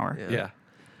within an hour. Yeah.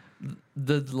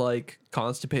 The like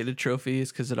constipated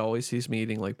trophies because it always sees me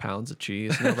eating like pounds of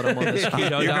cheese now that I'm on this keto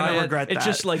You're gonna diet. regret It's that.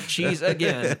 just like cheese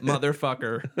again,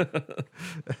 motherfucker.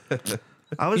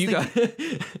 I was You thinking,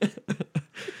 got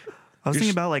I was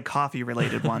thinking about like coffee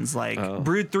related ones, like Oh.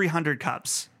 brewed 300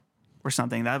 cups or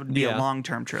something. That would be Yeah. a long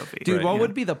term trophy. dude. What Yeah.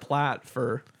 would be the plat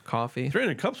for coffee?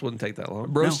 300 cups wouldn't take that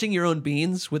long. Roasting your own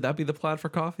beans, would that be the plat for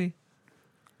coffee?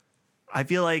 I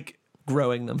feel like,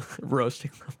 Growing them, roasting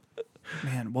them.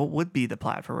 man, what would be the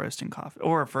plat for roasting coffee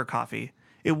or for coffee?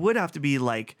 It would have to be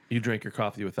like, You drink your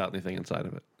coffee without anything inside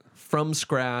of it. From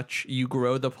scratch, you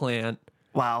grow the plant,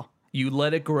 wow, you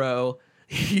let it grow,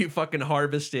 you fucking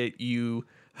harvest it, you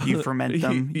ferment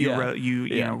them, Yeah. you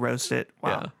Yeah. know, roast it. Wow.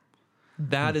 Yeah.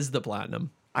 That is the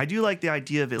platinum. I do like the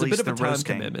idea of at It's a least bit the of a time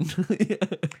roasting.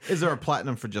 commitment. Is there a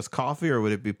platinum for just coffee, or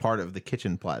would it be part of the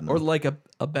kitchen platinum? Or like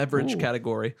a beverage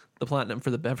category. The platinum for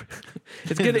the beverage.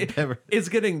 It's getting beverage. it's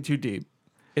getting too deep.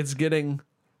 It's getting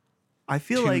I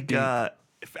feel Too like deep.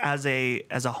 if as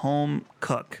a home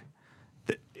cook,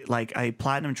 like a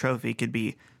platinum trophy could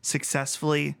be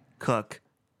successfully cook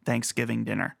Thanksgiving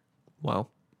dinner. wow.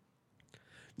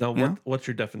 Now, Yeah. what's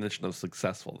your definition of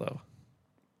successful, though?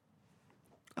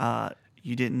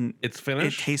 You didn't. It's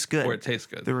finished? It tastes good. Or it tastes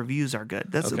good? The reviews are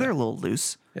good. Okay. They're a little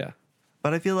loose, Yeah.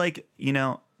 but I feel like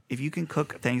if you can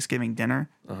cook Thanksgiving dinner,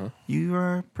 you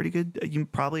are pretty good. You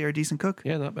probably are a decent cook.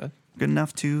 Yeah, not bad. Good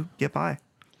enough to get by.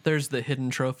 There's the hidden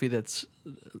trophy that's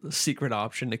the secret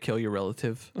option to kill your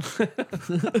relative.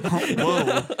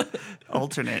 Whoa.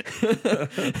 Alternate.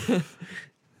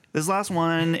 This last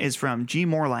one is from G.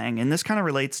 Morlang, and this kind of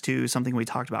relates to something we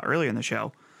talked about earlier in the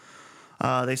show.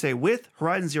 They say, with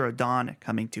Horizon Zero Dawn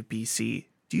coming to PC,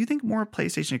 do you think more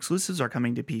PlayStation exclusives are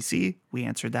coming to PC? We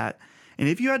answered that. And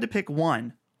if you had to pick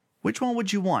one, which one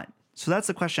would you want? So that's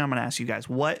the question I'm going to ask you guys.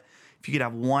 What, if you could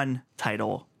have one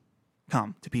title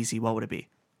come to PC, what would it be?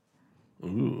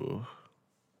 Ooh.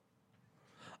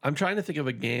 I'm trying to think of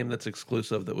a game that's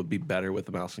exclusive that would be better with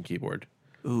the mouse and keyboard.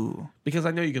 Ooh. Because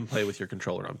I know you can play with your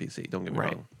controller on PC, don't get me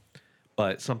Right. wrong.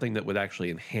 But something that would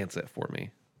actually enhance it for me.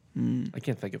 I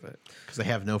can't think of it. because they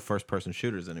have no first-person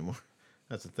shooters anymore.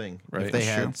 That's the thing. Right. If they That's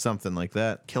had true. something like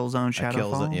that, Killzone, that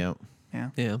kills Shadowfall. it. Yeah. Yeah.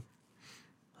 Yeah.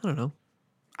 I don't know.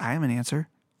 I have an answer.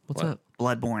 What's What? that?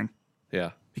 Bloodborne.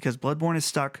 Yeah. Because Bloodborne is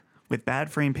stuck with bad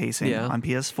frame pacing Yeah. on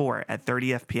PS4 at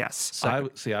 30 FPS.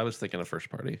 I was thinking of first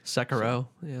party. Sekiro.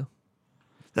 Yeah.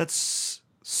 That's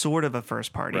sort of a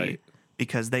first party Right.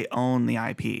 because they own the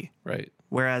IP. Right.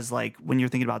 Whereas, like, when you're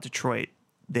thinking about Detroit,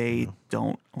 they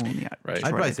don't own the Right. Detroit I'd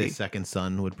probably IP. say Second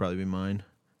Son would probably be mine.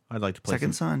 I'd like to play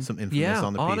Second Son. some Infamous Yeah,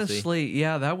 on the PC. honestly,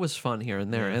 yeah, that was fun here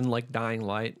and there. And like Dying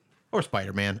Light. Or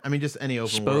Spider-Man. I mean, just any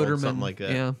open world, Spoderman. something like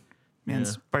that. Yeah. Man, Yeah.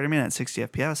 Spider-Man at 60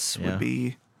 FPS Yeah. would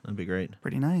be That'd be great.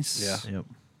 pretty nice. Yeah. Yep.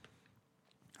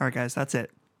 All right, guys, that's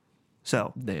it.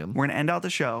 So, Damn. we're going to end out the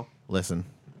show. Listen,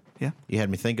 Yeah. you had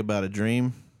me think about a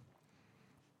dream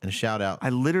and a shout out. I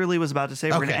literally was about to say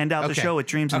we're going to Okay, end out the okay, show with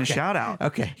dreams and a okay, shout out.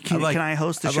 okay. Can I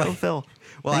host the I'd show, like- Phil?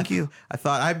 Well, Thank you. I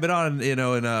thought I've been on, in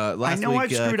last know week,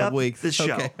 I've screwed couple up weeks. this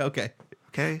show. Okay.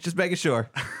 Okay. Just making sure,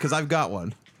 because I've got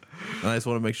one. And I just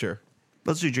want to make sure.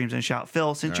 Let's do dreams and a shout.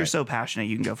 Phil, since you're right. so passionate,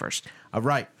 you can go first. All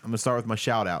right. I'm going to start with my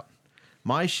shout out.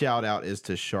 My shout out is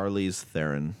to Charlize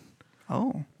Theron.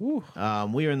 Oh.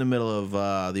 We are in the middle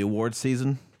of the awards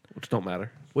season, Which don't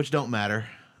matter. which don't matter,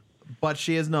 but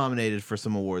she is nominated for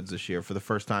some awards this year for the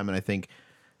first time, and I think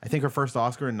her first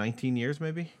Oscar in 19 years,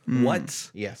 maybe. What?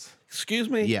 Yes. Excuse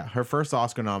me? Yeah, her first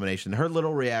Oscar nomination. Her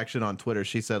little reaction on Twitter,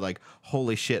 she said like,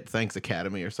 "Holy shit, thanks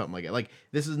Academy" or something like that. Like,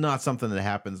 this is not something that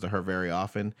happens to her very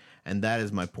often, and that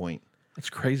is my point. That's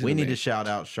crazy. We need me. to shout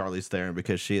out Charlize Theron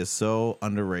because she is so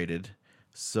underrated,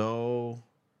 so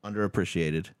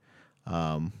underappreciated.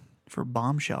 For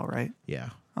Bombshell, right?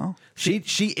 Yeah. Oh. She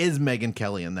is Megyn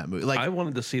Kelly in that movie. Like, I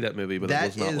wanted to see that movie, but it That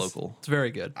was not is- local. It's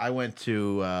very good. I went to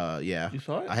You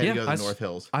saw it? I had to go to I the s- North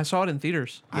Hills. I saw it in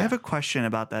theaters. I have a question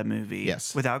about that movie.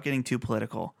 Yes. Without getting too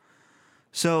political.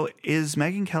 So, is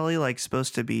Megyn Kelly like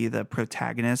supposed to be the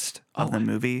protagonist of the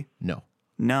movie? No.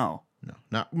 No.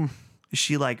 Not Is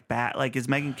she like bad? Like, is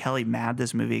Megyn Kelly mad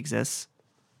this movie exists?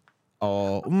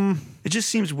 all. It just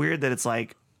seems weird that it's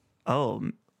like, oh,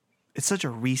 it's such a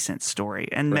recent story.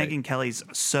 And Right. Megyn Kelly's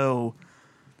so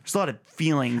There's a lot of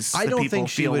feelings I that don't people think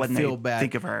she feel would when feel they bad.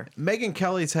 think of her. Megyn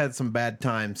Kelly's had some bad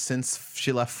times since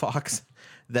she left Fox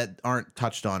that aren't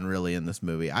touched on really in this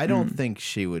movie. I don't think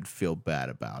she would feel bad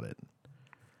about it.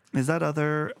 Is that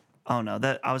other? Oh no,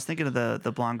 that I was thinking of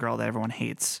the blonde girl that everyone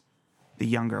hates, the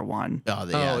younger one. Oh,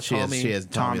 yeah, she Tommy. has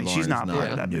Tommy. She's not Lawrence,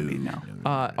 part of that movie.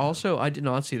 No. Also, I did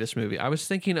not see this movie. I was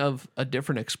thinking of a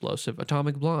different explosive,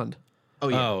 Atomic Blonde. Oh,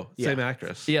 yeah. Oh, same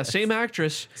actress. Yeah, same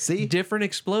actress. See? Different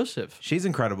explosive. She's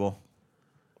incredible.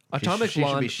 Atomic she should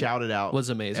Blonde be shouted out was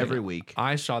amazing every week.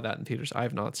 I saw that in theaters. I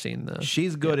have not seen the.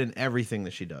 She's good in everything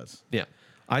that she does. Yeah.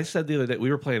 I said the other day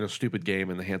we were playing a stupid game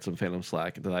in the Handsome Phantom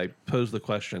Slack that I posed the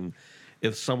question: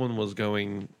 if someone was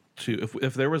going to,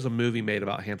 if there was a movie made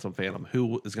about Handsome Phantom,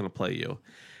 who is going to play you?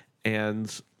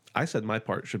 And I said my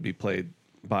part should be played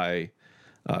by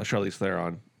Charlize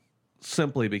Theron,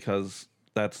 simply because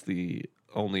that's the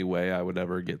only way I would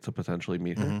ever get to potentially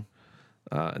meet her.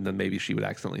 And then maybe she would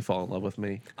accidentally fall in love with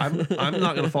me. I'm not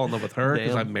going to fall in love with her because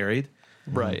Damn. I'm married.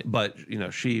 Right. But,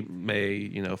 she may,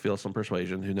 feel some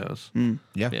persuasion. Who knows?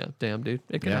 Yeah. Yeah. Damn, dude.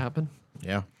 It can Yeah. happen.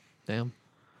 Yeah. Damn.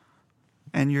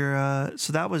 And your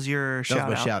so that was your That shout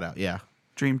was my out. shout out. Yeah.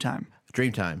 Dreamtime.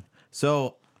 Dreamtime.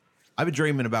 So I've been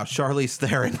dreaming about Charlize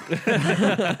Theron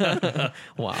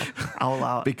Wow. I'll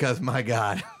allow it. because, my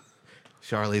God,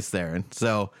 Charlize Theron.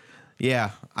 So,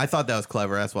 yeah, I thought that was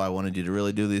clever. That's why I wanted you to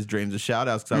really do these dreams of shout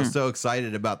outs because I was so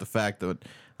excited about the fact that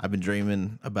I've been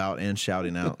dreaming about and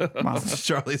shouting out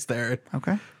Charlize Theron.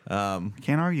 Okay.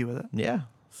 Can't argue with it. Yeah.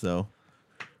 So,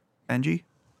 Benji.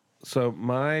 So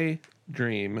my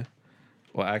dream,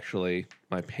 well, actually,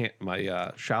 my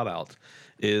shout out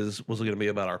was going to be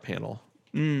about our panel.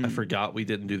 I forgot we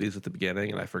didn't do these at the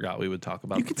beginning, and I forgot we would talk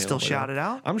about. You the can panel still later. shout it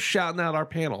out. I'm shouting out our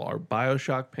panel, our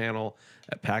BioShock panel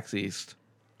at PAX East.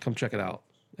 Come check it out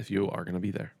if you are going to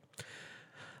be there.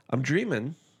 I'm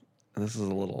dreaming, and this is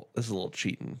a little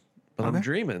cheating, but I'm Okay.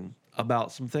 dreaming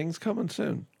about some things coming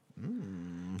soon. Yeah,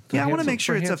 I want to Handsome- make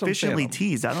sure for it's Handsome officially Phantom.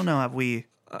 teased. I don't know. Have we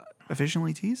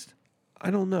officially teased?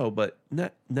 I don't know, but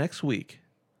next week,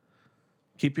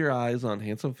 keep your eyes on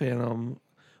Handsome Phantom.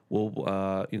 We'll,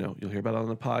 you'll hear about it on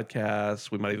the podcast.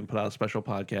 We might even put out a special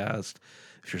podcast.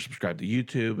 If you're subscribed to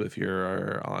YouTube, if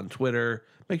you're on Twitter,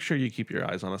 make sure you keep your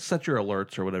eyes on us. Set your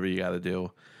alerts or whatever you got to do,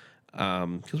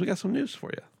 because we got some news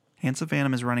for you. Handsome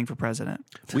Phantom is running for president.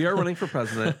 We are running for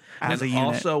president, As and a unit.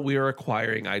 also we are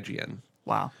acquiring IGN.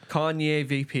 Wow. Kanye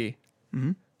VP.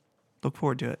 Look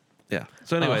forward to it. Yeah.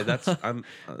 So anyway, that's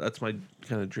my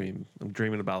kind of dream. I'm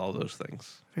dreaming about all those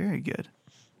things. Very good.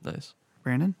 Nice.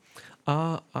 Brandon?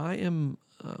 I am.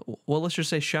 Well, let's just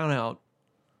say shout out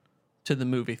to the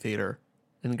movie theater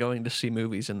and going to see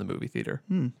movies in the movie theater.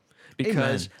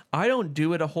 Because I don't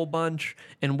do it a whole bunch,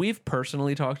 and we've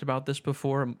personally talked about this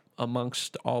before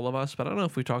amongst all of us, but I don't know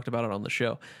if we talked about it on the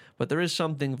show. But there is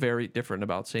something very different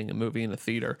about seeing a movie in a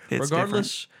theater, It's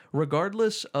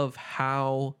regardless of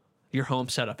how your home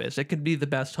setup is. It could be the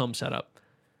best home setup,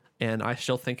 and I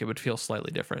still think it would feel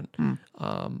slightly different.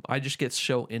 I just get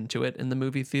so into it in the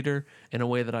movie theater in a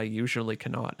way that I usually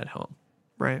cannot at home.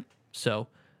 Right. So,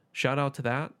 shout out to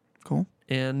that. Cool.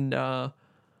 And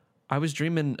I was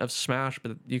dreaming of Smash,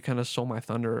 but you kind of stole my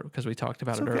thunder because we talked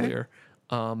about it okay.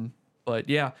 earlier. But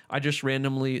yeah, I just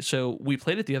randomly. So we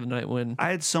played it the other night when. I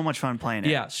had so much fun playing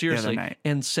it. Yeah, seriously. The other night.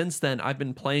 And since then, I've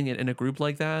been playing it in a group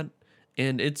like that,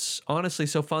 and it's honestly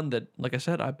so fun that, like I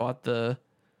said, I bought the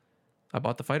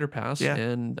fighter pass, Yeah.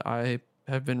 and I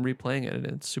have been replaying it, and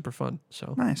it's super fun.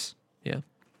 So Nice. yeah,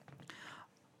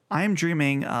 I am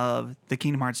dreaming of the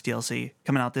Kingdom Hearts DLC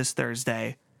coming out this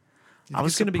Thursday. I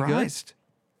was it's gonna be good? surprised.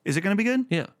 Is it going to be good?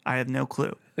 yeah. I have no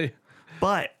clue.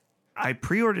 But I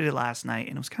pre-ordered it last night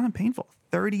and it was kind of painful.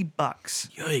 $30.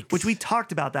 Yikes. Which we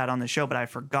talked about that on the show, but I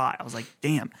forgot. I was like,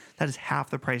 damn, that is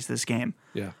half the price of this game.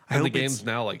 Yeah. I And the hope it's- game's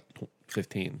now like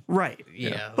 15. Right.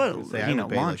 But I would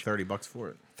pay launch like $30 for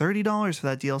it. $30 for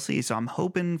that DLC. So I'm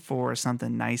hoping for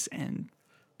something nice and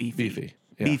beefy. Beefy,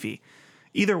 yeah. Beefy.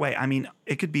 Either way, I mean,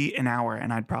 it could be an hour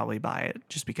and I'd probably buy it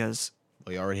just because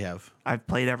We already have. I've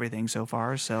played everything so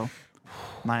far. So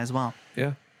might as well.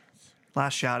 Yeah.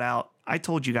 Last shout out. I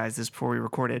told you guys this before we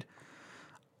recorded.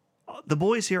 The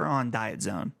boys here are on Diet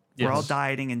Zone. We're all Yes.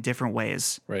 dieting in different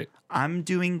ways. Right. I'm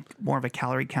doing more of a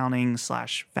calorie counting /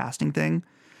 fasting thing.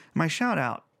 My shout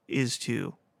out is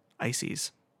to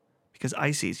Ices, because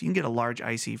Ices, you can get a large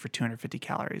Icy for 250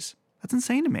 calories. That's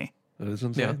insane to me. That is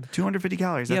insane. 250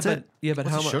 calories. That's yeah, it. but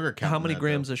What's the sugar count how in many that,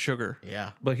 grams though? of sugar?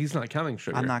 Yeah. But he's not counting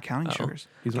sugar. I'm not counting sugars.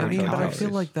 He's I not mean, counting but I calories. feel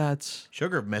like that's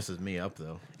Sugar messes me up,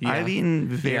 though. yeah. I've eaten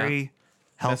very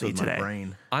healthy with my today.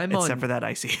 brain. I'm Except on. for that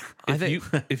icy. I think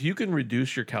If you can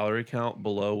reduce your calorie count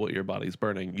below what your body's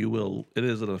burning, you will. It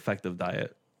is an effective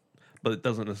diet, but it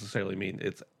doesn't necessarily mean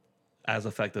it's as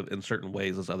effective in certain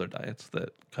ways as other diets that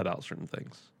cut out certain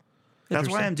things. That's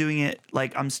why I'm doing it.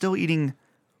 Like, I'm still eating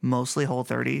mostly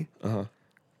Whole30, and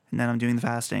then I'm doing the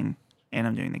fasting, and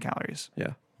I'm doing the calories.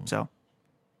 Yeah. So,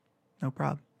 no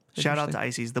problem. Shout out to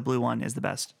Icy's. The blue one is the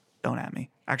best. Don't at me.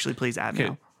 Actually, please at me Okay.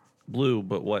 now. Blue,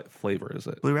 but what flavor is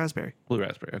it? Blue raspberry, Blue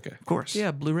raspberry. Okay. of course.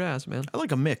 yeah, blue raz, man. I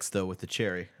like a mix though with the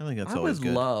cherry. I think that's I always would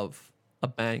good. love a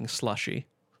Bang slushy.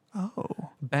 Oh,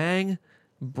 Bang,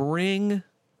 bring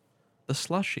the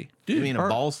slushy. Do you mean a Or-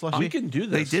 ball slushy? We can do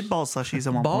they this. did ball slushies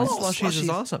at one Ball point. slushies is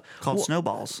awesome. Called Well,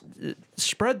 snowballs.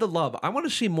 Spread the love. I want to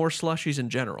see more slushies in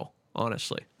general.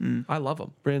 Honestly, I love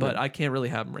them, Brandon. but I can't really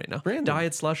have them right now. Brandon.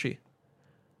 Diet slushy,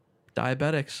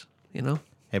 diabetics. You know.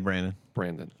 Hey, Brandon.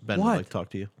 Brandon. Ben What? would like to talk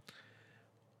to you.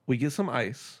 We get some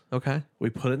ice. Okay. We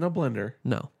put it in a blender.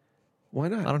 No, Why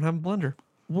not? I don't have a blender.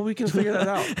 Well, we can figure that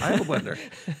out. I have a blender.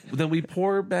 Then we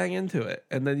pour Bang into it,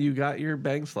 and then you got your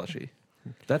Bang slushy.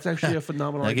 That's actually a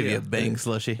phenomenal I'll idea. give you a bang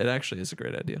slushy. It actually is a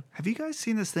great idea. Have you guys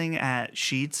seen this thing at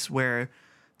Sheets where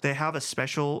they have a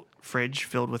special fridge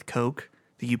filled with Coke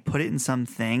that you put it in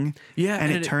something, Yeah,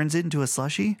 and and it turns it into a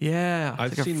slushy? Yeah.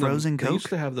 I've like a seen frozen them. They used Coke?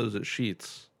 to have those at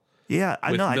Sheets Yeah, I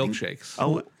with know. I think- milkshakes.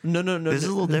 Oh, No. This is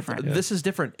a little different. This is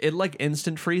different. It like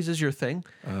instant freezes your thing.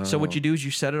 So what you do is you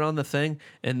set it on the thing,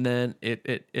 and then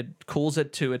it cools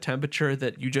it to a temperature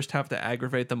that you just have to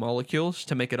aggravate the molecules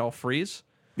to make it all freeze.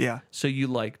 yeah. So you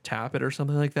like tap it or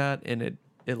something like that, and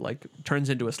it like turns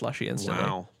into a slushy instantly.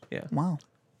 Wow. Yeah. Wow.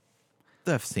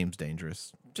 That seems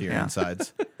dangerous to your Yeah.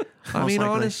 insides. I mean,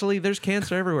 likely. honestly, there's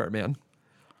cancer everywhere, man.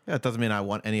 Yeah, it doesn't mean I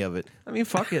want any of it. I mean,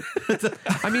 fuck it.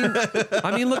 I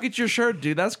mean, look at your shirt,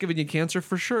 dude. That's giving you cancer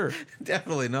for sure.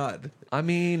 Definitely not. I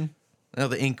mean, No,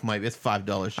 the ink might. It's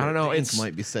 $5 shirt. I don't know, The ink it's-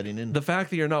 might be setting in. the fact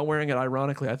that you're not wearing it,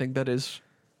 ironically, I think that is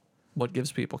what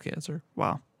gives people cancer.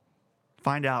 Wow.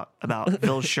 Find out about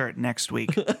Phil's shirt next week.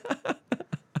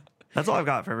 That's all I've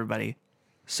got for everybody.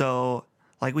 So,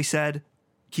 like we said,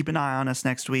 keep an eye on us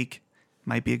next week.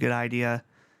 Might be a good idea.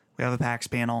 We have a PAX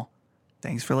panel.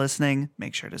 Thanks for listening.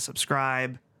 Make sure to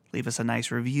subscribe. Leave us a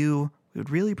nice review. We would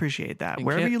really appreciate that. And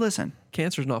Wherever can't- you listen.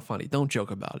 Cancer's not funny. Don't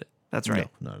joke about it. That's right.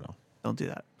 No. Don't do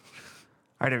that.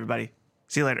 All right, everybody.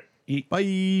 See you later.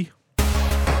 Bye.